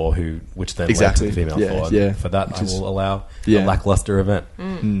unworthy Thor, which then led to the female Thor. Yeah. For that, I will allow a lackluster event.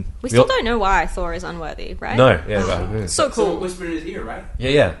 We still don't know why Thor is unworthy, right? No, yeah. So cool. Whisper in his ear, right?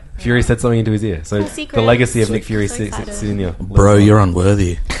 Yeah. Fury said something into his ear. So the legacy of Nick Fury Senior. Bro, you're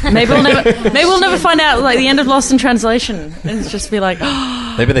unworthy. Maybe we'll never find out like the end of Lost in Translation, and it's just be like,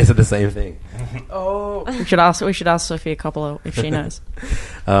 maybe they said the same thing. Oh, we should ask Sophia Coppola if she knows.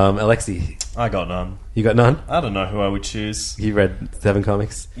 Alexi, I got none. You got none? I don't know who I would choose. You read 7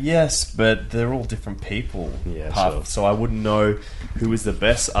 comics? Yes, but they're all different people. Yeah, sure. So I wouldn't know who is the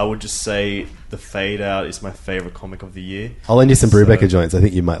best. I would just say The Fade Out is my favourite comic of the year. I'll lend you some Brubaker joints. I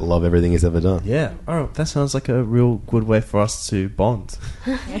think you might love everything he's ever done. Yeah. Oh, that sounds like a real good way for us to bond.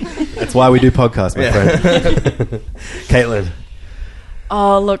 That's why we do podcasts, my friend. Caitlin.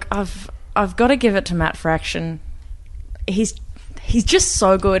 Oh, look, I've got to give it to Matt Fraction. He's just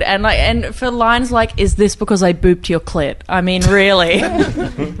so good, and for lines like, "Is this because I booped your clit?" I mean, really.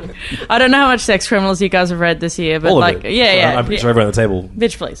 I don't know how much Sex Criminals you guys have read this year, but all of it. yeah. I'm pretty sure everyone at the table,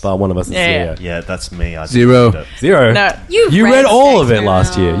 bitch, please. Bar one of us. Yeah, that's me. Zero. No, you read all of it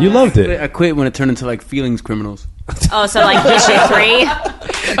last year. You loved it. I quit when it turned into like Feelings Criminals. Oh, so like issue 3?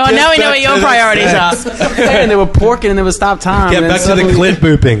 Oh, now we know what your priorities are. And they were porking and they would stop time. Get back to the clit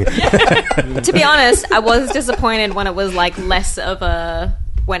booping. To be honest, I was disappointed when it was like less of a...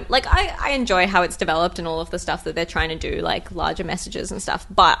 I enjoy how it's developed and all of the stuff that they're trying to do, like larger messages and stuff,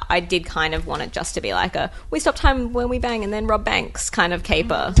 but I did kind of want it just to be like we stop time when we bang and then rob banks kind of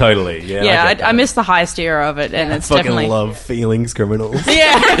caper. Totally, yeah. Yeah, I missed the highest era of it, and it's fucking definitely... love Feelings Criminals.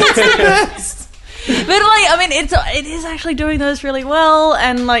 Yeah, it's the best. But I mean, it is actually doing those really well,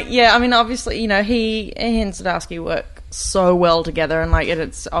 and I mean, obviously, he and Zdarsky work so well together, and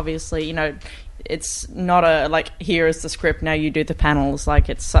it's obviously, it's not a here is the script, now you do the panels.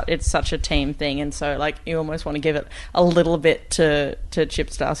 It's such a team thing, and so you almost want to give it a little bit to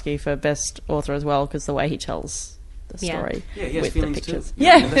Chip Zdarsky for best author as well, because the way he tells the story with the pictures. Too.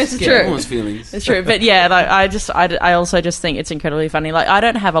 Yeah, it's true. Everyone's feelings. It's true, but I also just think it's incredibly funny. I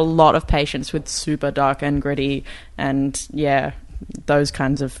don't have a lot of patience with super dark and gritty, and those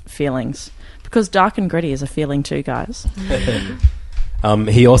kinds of feelings, because dark and gritty is a feeling too, guys.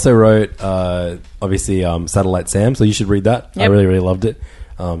 He also wrote, obviously, Satellite Sam, so you should read that. Yep. I really, really loved it.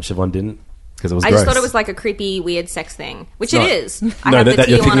 Siobhan didn't, because it was gross. I just thought it was like a creepy, weird sex thing, which it is. No, that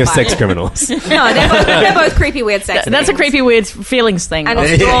you're thinking of Sex Criminals. No, they're both creepy, weird sex things. That's a creepy, weird feelings thing. And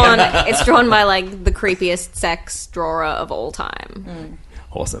it's drawn by the creepiest sex drawer of all time.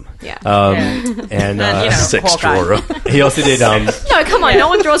 Awesome. Yeah. And sex drawer. He also did. No, come on. No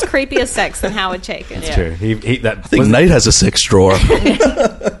one draws creepier sex than Howard Chaykin. That's true. I think Nate has a sex drawer.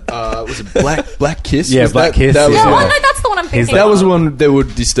 Was it Black Kiss? Yeah, Black Kiss. No, that's the one I'm thinking. That was the one that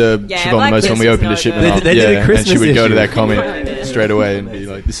would disturb Siobhan the most when we opened a shipment. They did a Christmas and she would go to issue. that comic straight away and be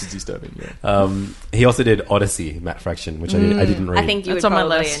like, "This is disturbing." Yeah. He also did Odyssey, Matt Fraction, which I didn't read. I think you would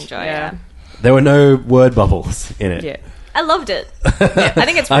probably enjoy. Yeah. There were no word bubbles in it. Yeah. I loved it. I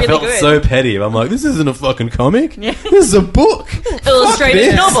think it's really I felt good. so petty. I'm like, this isn't a fucking comic. Yeah. This is a book.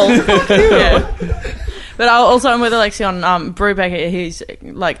 Illustrated novel. But I'm with Alexi on Brubaker. He's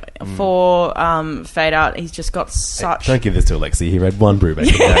for Fade Out, he's just got such... Don't give this to Alexi. He read one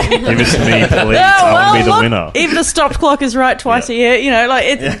Brubaker. Give it to me, please. I want to be the winner. Even a stopped clock is right twice a year.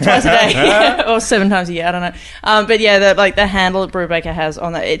 It's twice a day. Or 7 times a year, I don't know. But yeah, the handle that Brubaker has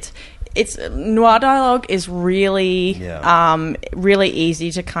on that, it's noir dialogue is really really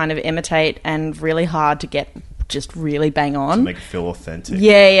easy to kind of imitate and really hard to get just really bang on. To make it feel authentic.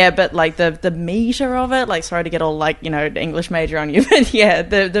 Yeah, but the meter of it, sorry to get all English major on you, but yeah,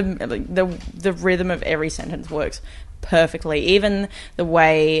 the rhythm of every sentence works perfectly. Even the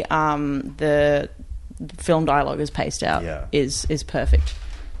way the film dialogue is paced out is perfect.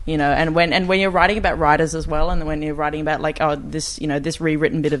 And when you're writing about writers as well, and when you're writing about this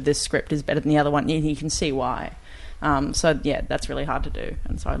rewritten bit of this script is better than the other one, you can see why. So yeah, that's really hard to do,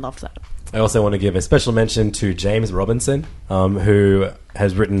 and so I loved that. I also want to give a special mention to James Robinson, who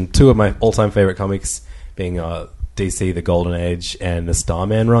has written 2 of my all-time favorite comics, being DC, The Golden Age, and the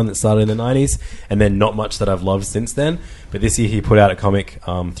Starman run that started in the 90s, and then not much that I've loved since then. But this year he put out a comic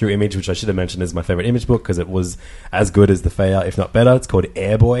through Image, which I should have mentioned is my favorite Image book, because it was as good as The Fade Out, if not better. It's called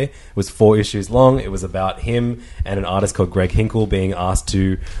Airboy. It was 4 issues long. It was about him and an artist called Greg Hinkle being asked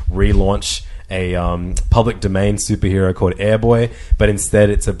to relaunch a public domain superhero called Airboy, but instead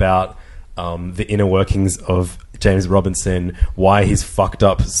it's about the inner workings of James Robinson, why he's fucked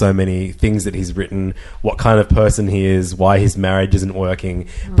up so many things that he's written, what kind of person he is, why his marriage isn't working.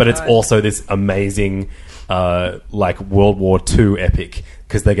 But it's also this amazing, like World War II epic,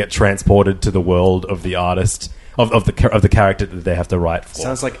 because they get transported to the world of the artist, of the character that they have to write for.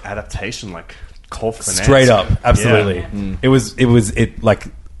 Sounds like adaptation, like Corp Finance. Straight up, absolutely. Yeah.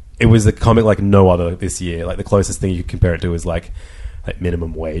 It was a comic like no other this year. Like the closest thing you could compare it to is like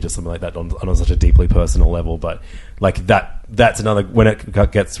Minimum Wage or something like that on such a deeply personal level. But like that's another, when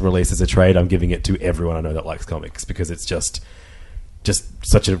it gets released as a trade, I'm giving it to everyone I know that likes comics, because it's just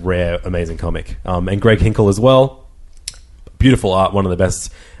such a rare, amazing comic. And Greg Hinkle as well, beautiful art. One of the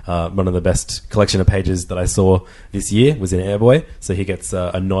best collection of pages that I saw this year was in Airboy, so he gets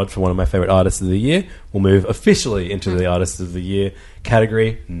a nod for one of my favorite artists of the year. We'll move officially into the Artist of the Year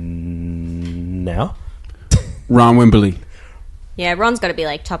category now. Ron Wimberly. Yeah, Ron's got to be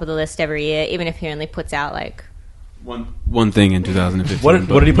like top of the list every year, even if he only puts out like one thing in 2015.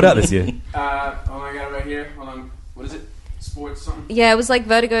 What did he put out this year? I got it right here. Hold on. What is it? Sports something? Yeah, it was like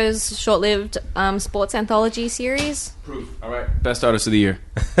Vertigo's short-lived sports anthology series. Proof. All right. Best artist of the year.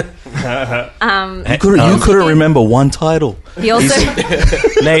 You couldn't remember one title. He also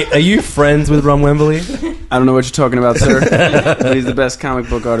Nate, are you friends with Ron Wembley? I don't know what you're talking about, sir. But he's the best comic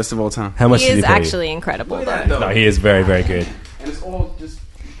book artist of all time. How much he did is he pay actually incredible, though. No, he is very, very good. And it's all just...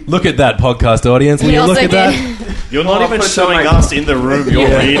 Look at that, podcast audience. Will He you also look at did. that? You're not even put showing my- us in the room.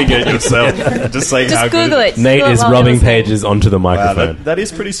 You're reading it yourself. Just saying Just how Google good it. Nate Google it is while rubbing you're listening. pages onto the Wow, microphone. that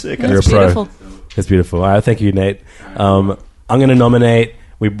is pretty sick. You're a That's pro. beautiful. It's beautiful. All right, thank you, Nate. I'm going to nominate.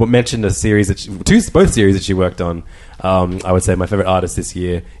 We mentioned a series both series that she worked on. I would say my favorite artist this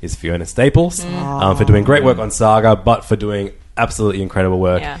year is Fiona Staples for doing great work on Saga, but for doing absolutely incredible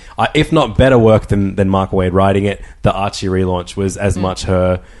work. Yeah. If not better work than Mark Waid writing it. The Archie relaunch was as much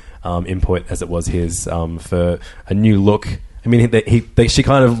her input as it was his for a new look. I mean, she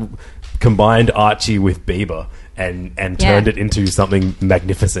kind of combined Archie with Bieber and turned it into something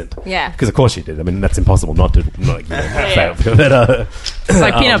magnificent. Yeah. Because of course she did. I mean, that's impossible not to fail. But, It's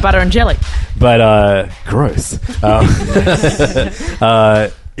like peanut butter and jelly. but gross.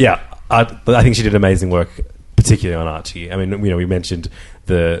 Yeah, I think she did amazing work, particularly on Archie. I mean, we mentioned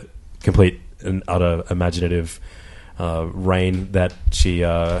the complete and utter imaginative reign that she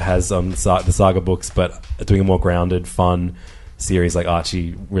has on the Saga books, but doing a more grounded, fun series like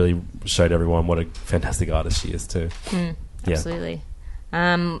Archie really showed everyone what a fantastic artist she is too. Yeah. Absolutely.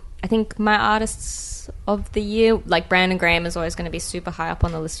 I think my artists of the year, like Brandon Graham, is always going to be super high up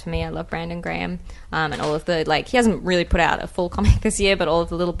on the list for me. I love Brandon Graham, and all of the he hasn't really put out a full comic this year, but all of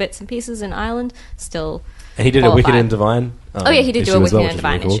the little bits and pieces in Ireland still. And he did qualified. a Wicked and Divine. He did do a issue Wicked as well, and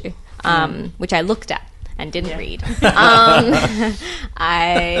Divine which is really issue, which I looked at and didn't read.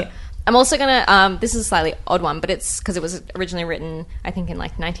 I'm also gonna. This is a slightly odd one, but it's because it was originally written, I think, in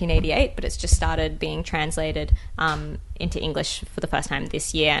like 1988, but it's just started being translated into English for the first time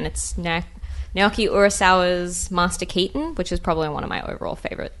this year, and it's Naoki Urasawa's Master Keaton, which is probably one of my overall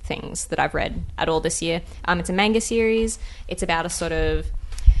favorite things that I've read at all this year. It's a manga series. It's about a sort of,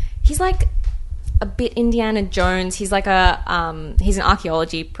 he's like a bit Indiana Jones. He's like he's an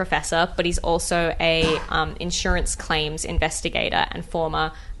archaeology professor, but he's also a insurance claims investigator and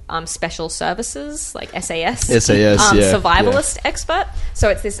former special services, like SAS survivalist expert. So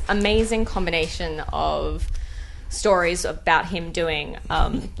it's this amazing combination of stories about him doing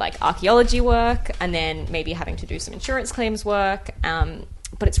like archaeology work and then maybe having to do some insurance claims work.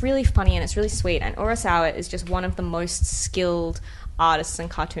 But it's really funny and it's really sweet. And Urasawa is just one of the most skilled artists and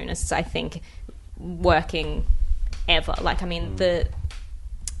cartoonists, I think, working ever. Like, I mean, the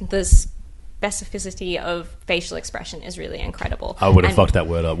specificity of facial expression is really incredible. I would have fucked that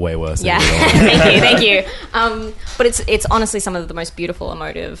word up way worse. Yeah, thank you. But it's honestly some of the most beautiful,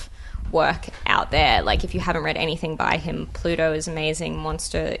 emotive work out there. Like, if you haven't read anything by him, Pluto is amazing.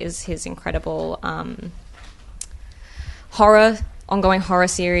 Monster is his incredible ongoing horror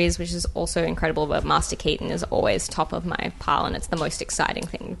series, which is also incredible. But Master Keaton is always top of my pile, and it's the most exciting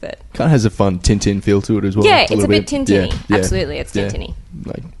thing that kind of has a fun Tintin feel to it as well. Yeah, it's a bit Tintin-y. Absolutely, it's Tintin-y.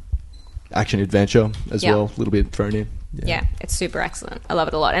 Like action adventure as Yeah. well, a little bit thrown in. Yeah, it's super excellent. I love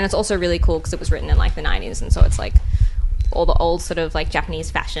it a lot. And it's also really cool because it was written in like the 90s, and so it's like all the old sort of like Japanese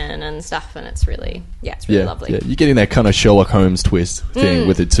fashion and stuff, and it's really lovely. Yeah, you're getting that kind of Sherlock Holmes twist thing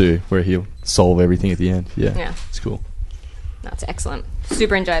with it too, where he'll solve everything at the end. Yeah, Yeah. it's cool. That's excellent.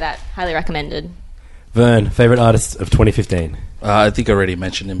 Super enjoy that. Highly recommended. Vern, favorite artist of 2015. I think I already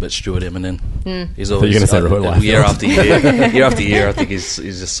mentioned him, but Stuart Eminem. He's always you're going to say Robert Liefeld. Year after year. I think he's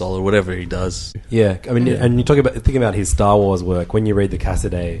just solid. Whatever he does. Yeah, I mean, and you thinking about his Star Wars work. When you read the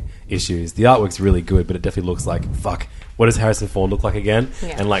Cassaday issues, the artwork's really good, but it definitely looks like fuck. What does Harrison Ford look like again?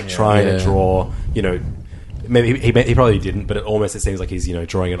 Yeah. And like trying to draw, maybe he probably didn't, but it seems like he's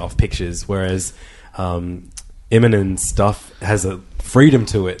drawing it off pictures, whereas Eminem's stuff has a freedom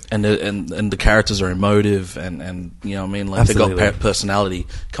to it, and the characters are emotive, and you know what I mean, like Absolutely. they got personality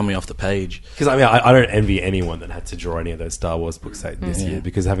coming off the page. Because I mean, I don't envy anyone that had to draw any of those Star Wars books this year,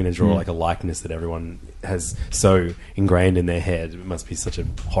 because having to draw like a likeness that everyone has so ingrained in their head, it must be such a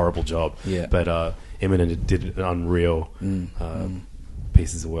horrible job. Yeah. But Eminem did an unreal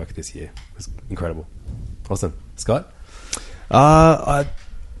pieces of work this year. It was incredible. Awesome. Scott? I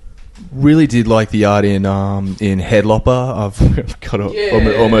really did like the art in Headlopper. I've got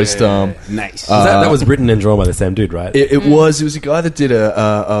almost nice. That was written and drawn by the same dude, right? It was. It was a guy that did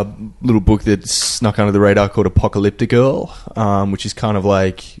a little book that snuck under the radar called Apocalyptic Girl, which is kind of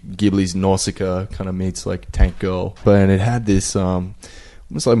like Ghibli's Nausicaa kind of meets like Tank Girl, but it had this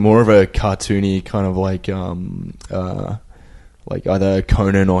almost like more of a cartoony kind of like either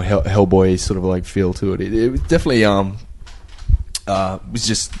Conan or Hellboy sort of like feel to it. It was definitely was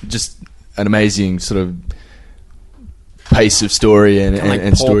just an amazing sort of pace of story and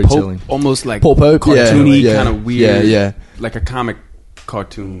Paul storytelling. Pope, almost like Paul Pope, cartoony, kind of weird, yeah, like a comic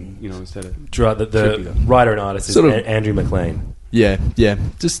cartoon, instead of the writer and artist is Sort of- Andrew McLean. yeah.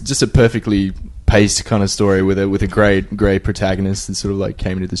 Just a perfectly paced kind of story with a great protagonist that sort of like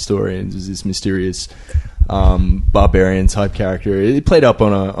came into the story and was this mysterious barbarian type character. It played up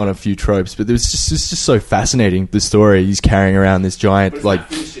on a few tropes, but it's just so fascinating, the story. He's carrying around this giant like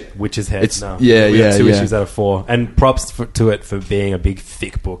Witch's Head. It's- No. yeah, We have yeah, two yeah. issues out of 4, and props to it for being a big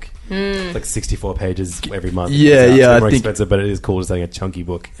thick book. It's like 64 pages every month. Yeah, It's yeah, more I think- expensive, but it is cool just having a chunky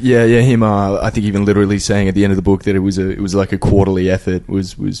book. him I think even literally saying at the end of the book that it was like a quarterly effort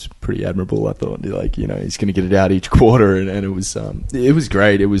was pretty admirable. I thought, like, he's going to get it out each quarter, and it was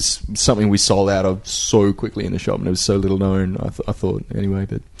great. It was something we sold out of so quickly in the shop, and it was so little known, I thought anyway.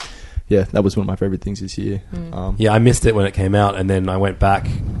 But yeah, that was one of my favorite things this year. Yeah, I missed it when it came out, and then I went back,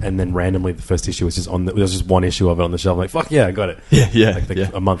 and then randomly the first issue was just there was just one issue of it on the shelf. I'm like, fuck yeah, I got it. Yeah,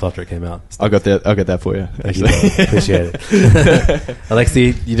 a month after it came out. I got that for you. Thank you, Actually, bro. Appreciate it.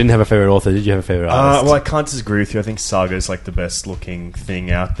 Alexi, you didn't have a favorite author. Did you have a favorite artist? Well, I can't disagree with you. I think Saga is like the best looking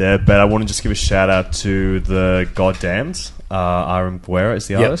thing out there, but I want to just give a shout out to the Goddamned. Aaron Guerra is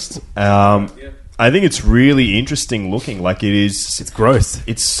the artist. I think it's really interesting looking. Like it is. It's gross.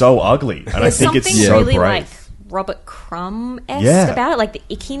 It's so ugly, and I think it's something so really brave. like Robert Crumb-esque about it, like the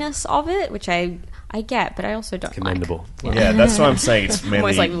ickiness of it, which I get, but I also don't Commendable. like. Yeah, that's what I'm saying. It's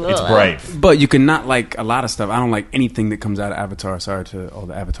mainly like, it's ugh. brave. But you can not like a lot of stuff. I don't like anything that comes out of Avatar. Sorry to all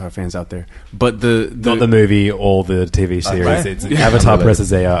the Avatar fans out there. But not the movie or the TV series. Okay. It's Avatar Press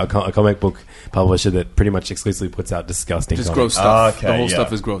is a comic book publisher that pretty much exclusively puts out disgusting just comics. gross stuff. Okay, the whole yeah.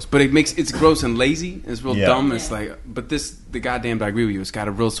 stuff is gross, but it's gross and lazy. It's real Yeah. dumb. It's like, but the goddamn, I agree with you. It's got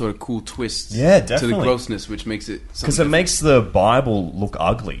a real sort of cool twist. Yeah, to definitely. the grossness, which makes it Because it makes the Bible look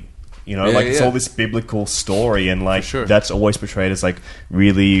ugly. It's yeah. all this biblical story, and like sure. that's always portrayed as like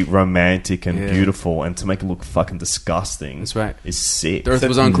really romantic and Yeah. beautiful, and to make it look fucking disgusting. That's right. Is sick. The earth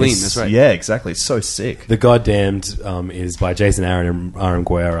was unclean. That's right. Yeah, exactly. It's so sick. The Goddamned is by Jason Aaron and Aaron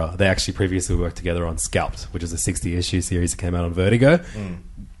Guerra. They actually previously worked together on Scalped, which is a 60-issue series that came out on Vertigo.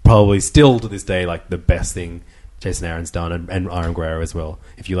 Probably still to this day like the best thing Jason Aaron's done, and Aaron Guerra as well.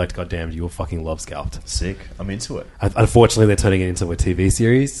 If you liked Goddamned, you'll fucking love Scalped. Sick. I'm into it. Unfortunately, they're turning it into a TV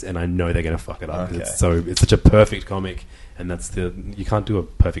series, and I know they're going to fuck it up. 'Cause Okay. it's such a perfect comic, and you can't do a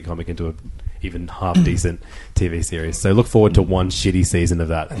perfect comic into a even half decent TV series. So look forward to one shitty season of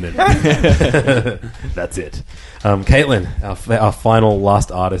that, and then that's it. Caitlin, our final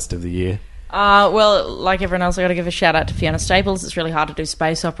last artist of the year. Well, like everyone else, I got to give a shout out to Fiona Staples. It's really hard to do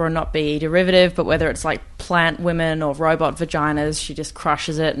space opera and not be derivative, but whether it's like plant women or robot vaginas, she just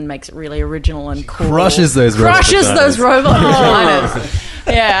crushes it and makes it really original and cool. Crushes those robot vaginas.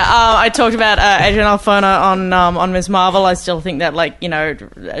 Yeah, I talked about Adrian Alfona on Ms. Marvel. I still think that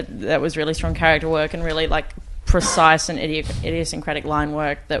that was really strong character work and really like precise and idiosyncratic line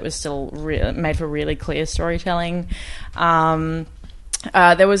work that was still made for really clear storytelling.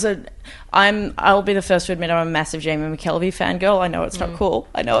 There was I'll be the first to admit I'm a massive Jamie McKelvey fangirl. I know it's not cool.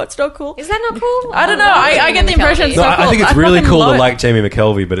 I know it's not cool. Is that not cool? I don't know. I get the impression it's No, not cool. I think it's really fucking cool love to it. like Jamie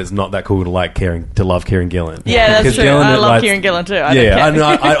McKelvey, but it's not that cool to love Kieran Gillen. Yeah, that's 'Cause true. Gillen, I love like- Kieran Gillen too. I know.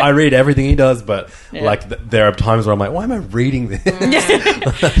 I read everything he does, but Yeah. there are times where I'm like, why am I reading this?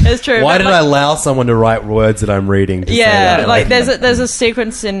 It's true. Why but, did I allow someone to write words that I'm reading? To say that? like there's a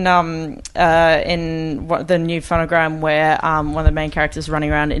sequence in the new Phonogram where one of the main characters is running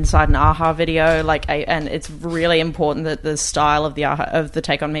around inside an AHA video, and it's really important that the style of the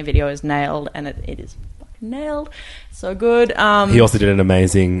Take On Me video is nailed, and it is fucking nailed. So good. He also did an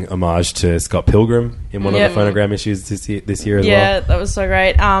amazing homage to Scott Pilgrim in one of the Phonogram issues this year as well. Yeah, that was so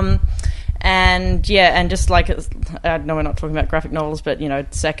great. And just like I know we're not talking about graphic novels, but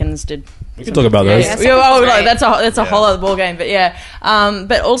Seconds did. We can talk about those. That's a whole other ball game, but yeah.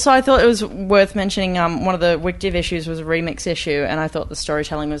 But also, I thought it was worth mentioning. One of the Wick Div issues was a remix issue, and I thought the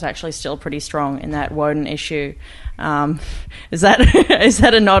storytelling was actually still pretty strong in that Woden issue. Is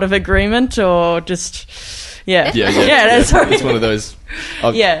that a nod of agreement or just? Yeah. Sorry. It's one of those.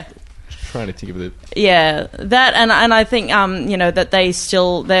 Trying to think of it. Yeah, that and I think that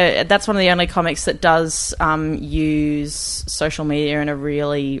that's one of the only comics that does use social media in a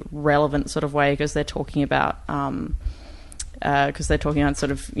really relevant sort of way, because they're talking about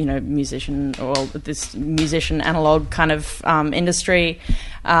sort of musician or this musician analog kind of industry,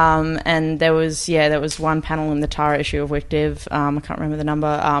 and there was one panel in the Tara issue of Wick Div, I can't remember the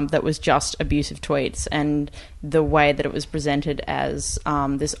number, that was just abusive tweets, and the way that it was presented as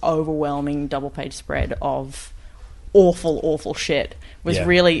this overwhelming double page spread of awful shit was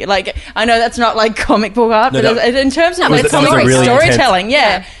really I know that's not like comic book art, but in terms of comic book storytelling,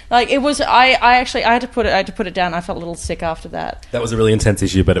 like it was. I had to put it down. I felt a little sick after that. That was a really intense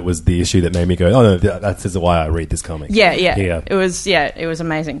issue, but it was the issue that made me go, oh no, that's why I read this comic. Yeah. It was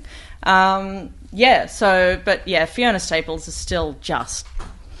amazing. Fiona Staples is still just.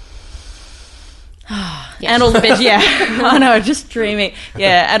 And all the bitch, I know, just dreamy,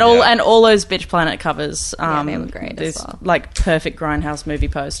 and all those Bitch Planet covers, they were great as well. Like perfect Grindhouse movie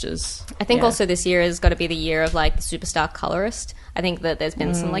posters. I think also this year has got to be the year of like the superstar colorist. I think that there's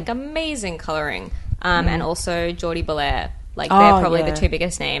been some like amazing coloring, and also Geordie Belair. Like they're probably the two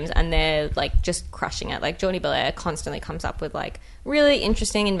biggest names, and they're like just crushing it. Like Geordie Belair constantly comes up with like really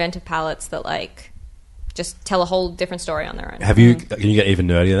interesting, inventive palettes that like just tell a whole different story on their own. Can you get even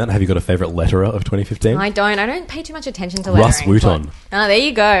nerdier than that? Have you got a favourite letterer of 2015? I don't pay too much attention to lettering. Russ Wooton. Oh, there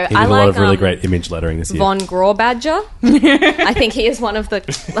you go. He did a lot of really great image lettering this year. Von Grawbadger. I think he is one of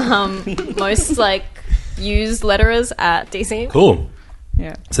the most like used letterers at DC. Cool.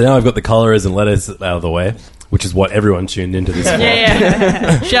 Yeah. So now I've got the colours and letters out of the way, which is what everyone tuned into this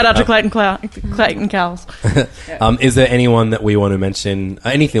for. Shout out to Clayton Cowles. Is there anyone that we want to mention,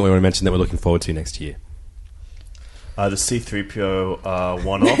 anything we want to mention that we're looking forward to next year? The C-3PO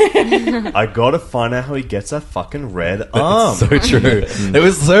one-off. I gotta find out how he gets that fucking red arm. So true. It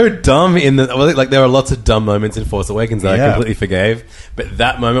was so dumb there were lots of dumb moments in Force Awakens that I completely forgave. But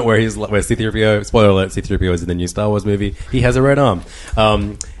that moment where C-3PO, spoiler alert, C-3PO is in the new Star Wars movie, he has a red arm.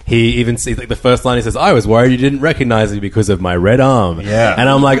 He even sees, like, the first line he says, I was worried you didn't recognize me because of my red arm. Yeah. And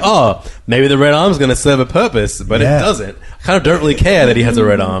I'm like, oh, maybe the red arm's going to serve a purpose, but it doesn't. I kind of don't really care that he has a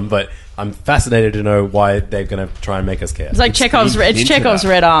red arm, but I'm fascinated to know why they're going to try and make us care. It's like Chekhov's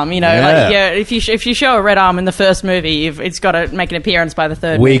red arm, if you show a red arm in the first movie, it's got to make an appearance by the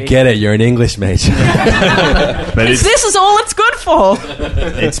third movie. We get it, you're an English major. But this is all it's good for.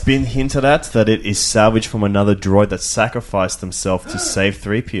 It's been hinted at that it is salvaged from another droid that sacrificed himself to save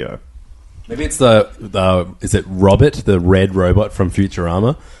 3PO. Maybe it's is it Robert, the red robot from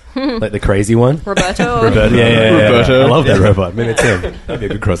Futurama? Like the crazy one? Roberto. Yeah. Roberto. I love that robot. Maybe it's him. That'd be a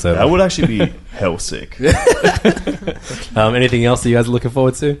good crossover. That would actually be hell sick. Anything else that you guys are looking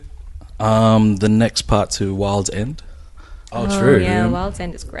forward to? The next part to Wild's End. Oh, true. Yeah, Wild's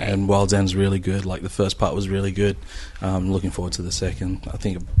End is great. And Wild's End's really good. Like, the first part was really good. Looking forward to the second. I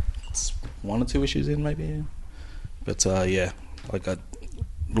think it's 1 or 2 issues in, maybe. But,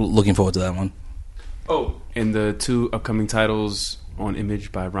 looking forward to that one. Oh, and the 2 upcoming titles on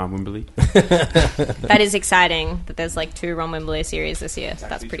Image by Ron Wimberly. That is exciting that there's like 2 Ron Wimberly series this year.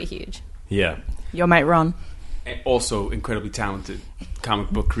 That's pretty huge. Yeah. Your mate Ron. And also incredibly talented comic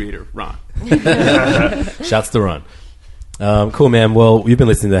book creator, Ron. Shouts to Ron. Cool, man. Well, you've been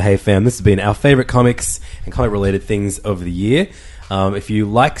listening to Hey Fam. This has been our favourite comics and comic-related things of the year. If you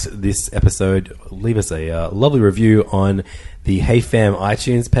liked this episode, leave us a lovely review on the Hey Fam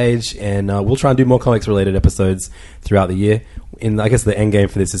iTunes page, and we'll try and do more comics-related episodes throughout the year. I guess the end game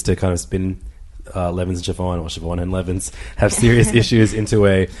for this is to kind of spin Levins and Siobhan, or Siobhan and Levins, have serious issues into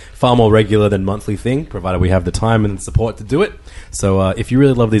a far more regular than monthly thing, provided we have the time and support to do it. So if you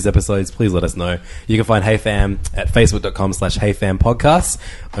really love these episodes, please let us know. You can find Hey Fam at facebook.com/HeyFamPodcasts,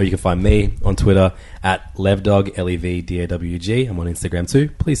 or you can find me on Twitter at Levdog, LEVDAWG. I'm on Instagram too.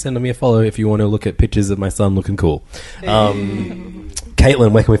 Please send me a follow if you want to look at pictures of my son looking cool.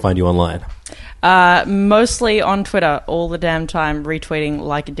 Caitlin, where can we find you online? Mostly on Twitter, all the damn time, retweeting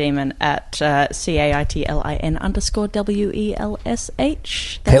like a demon at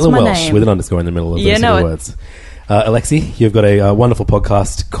CAITLIN_WELSH. That's Caitlin my Welsh, name. with an underscore in the middle of those two words. Alexi, you've got a wonderful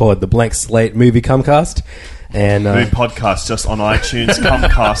podcast called The Blank Slate Movie Cumcast. And Movie podcast just on iTunes,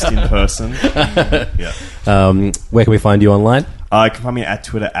 Cumcast in person. Yeah. Where can we find you online? You can find me at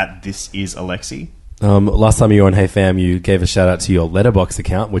Twitter at ThisIsAlexi. Last time you were on Hey Fam, you gave a shout out to your Letterboxd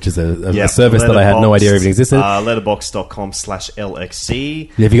account, which is a service that I had no idea even existed. Letterboxd.com/LXC.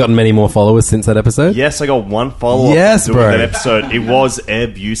 Have you gotten many more followers since that episode? Yes, I got one follow-up. Yes, doing bro. That episode. It was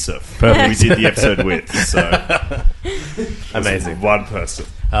Eb Yusuf, who we did the episode with. So amazing. One person.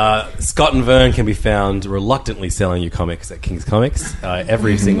 Scott and Vern can be found reluctantly selling you comics at King's Comics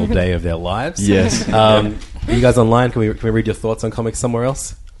every single day of their lives. Yes. Are you guys online? Can we read your thoughts on comics somewhere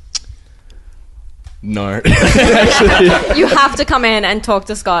else? No. You have to come in and talk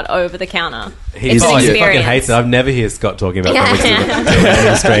to Scott over the counter. He fucking hates it. I've never heard Scott talking about comics to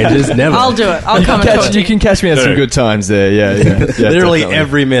random strangers. Never. I'll do it. I'll come and talk to You can catch me at some good times there. Yeah. Literally definitely.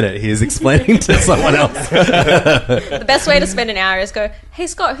 every minute he is explaining to someone else. The best way to spend an hour is go, hey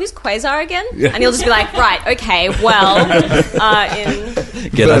Scott, who's Quasar again? And he'll just be like, right, okay, well,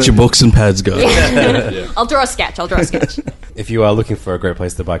 Get out your books and pads, guys. I'll draw a sketch. If you are looking for a great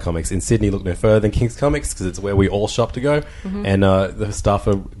place to buy comics in Sydney, look no further than King's Comics, because it's where we all shop to go. Mhm. And the staff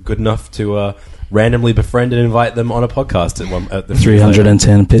are good enough to randomly befriend and invite them on a podcast at the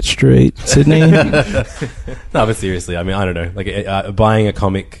 310 Pitt Street, Sydney. No, but seriously, I mean, I don't know. Like buying a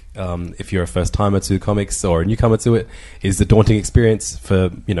comic, if you're a first timer to comics or a newcomer to it, is a daunting experience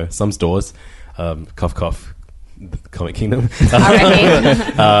for some stores. Cough, cough. Comic Kingdom.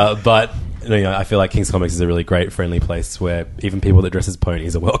 But I feel like King's Comics is a really great, friendly place where even people that dress as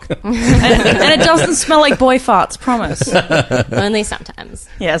ponies are welcome. and it doesn't smell like boy farts, promise. Only sometimes.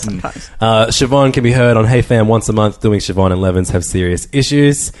 Yeah, sometimes. Siobhan can be heard on Hey Fam once a month doing Siobhan and Levins Have Serious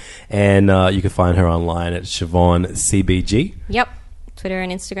Issues, and you can find her online at Siobhan CBG. Yep. Twitter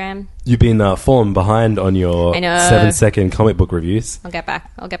and Instagram. You've been falling behind on your 7-second comic book reviews. I'll get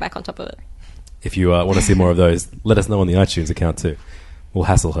back on top of it. If you want to see more of those, let us know on the iTunes account too. We'll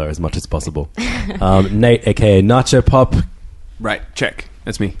hassle her as much as possible. Nate, aka Nacho Pop. Right, check.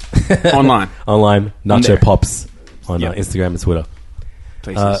 That's me. Online, Nacho Pops on Instagram and Twitter.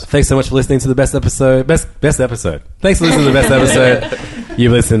 Thanks so much for listening to the best episode. Best episode. Thanks for listening to the best episode.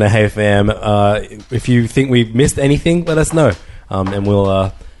 You've listened to Hey Fam. If you think we've missed anything, let us know, and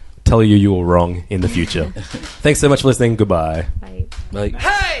we'll tell you were wrong in the future. Thanks so much for listening. Goodbye. Bye. Bye.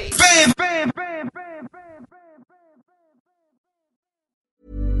 Hey! Bam!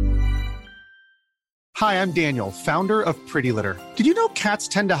 Hi, I'm Daniel, founder of Pretty Litter. Did you know cats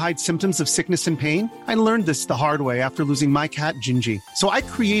tend to hide symptoms of sickness and pain? I learned this the hard way after losing my cat, Gingy. So I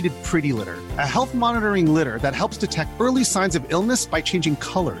created Pretty Litter, a health monitoring litter that helps detect early signs of illness by changing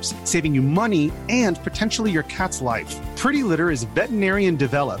colors, saving you money and potentially your cat's life. Pretty Litter is veterinarian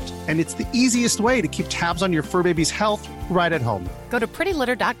developed, and it's the easiest way to keep tabs on your fur baby's health right at home. Go to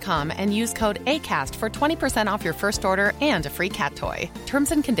prettylitter.com and use code ACAST for 20% off your first order and a free cat toy.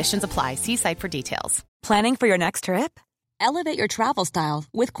 Terms and conditions apply. See site for details. Planning for your next trip? Elevate your travel style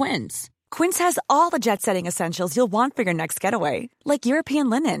with Quince. Quince has all the jet-setting essentials you'll want for your next getaway, like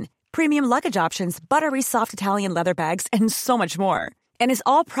European linen, premium luggage options, buttery soft Italian leather bags, and so much more. And is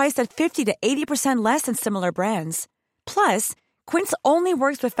all priced at 50 to 80% less than similar brands. Plus, Quince only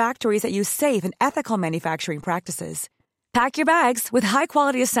works with factories that use safe and ethical manufacturing practices. Pack your bags with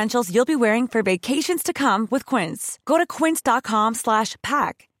high-quality essentials you'll be wearing for vacations to come with Quince. Go to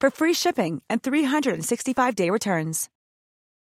quince.com/pack for free shipping and 365-day returns.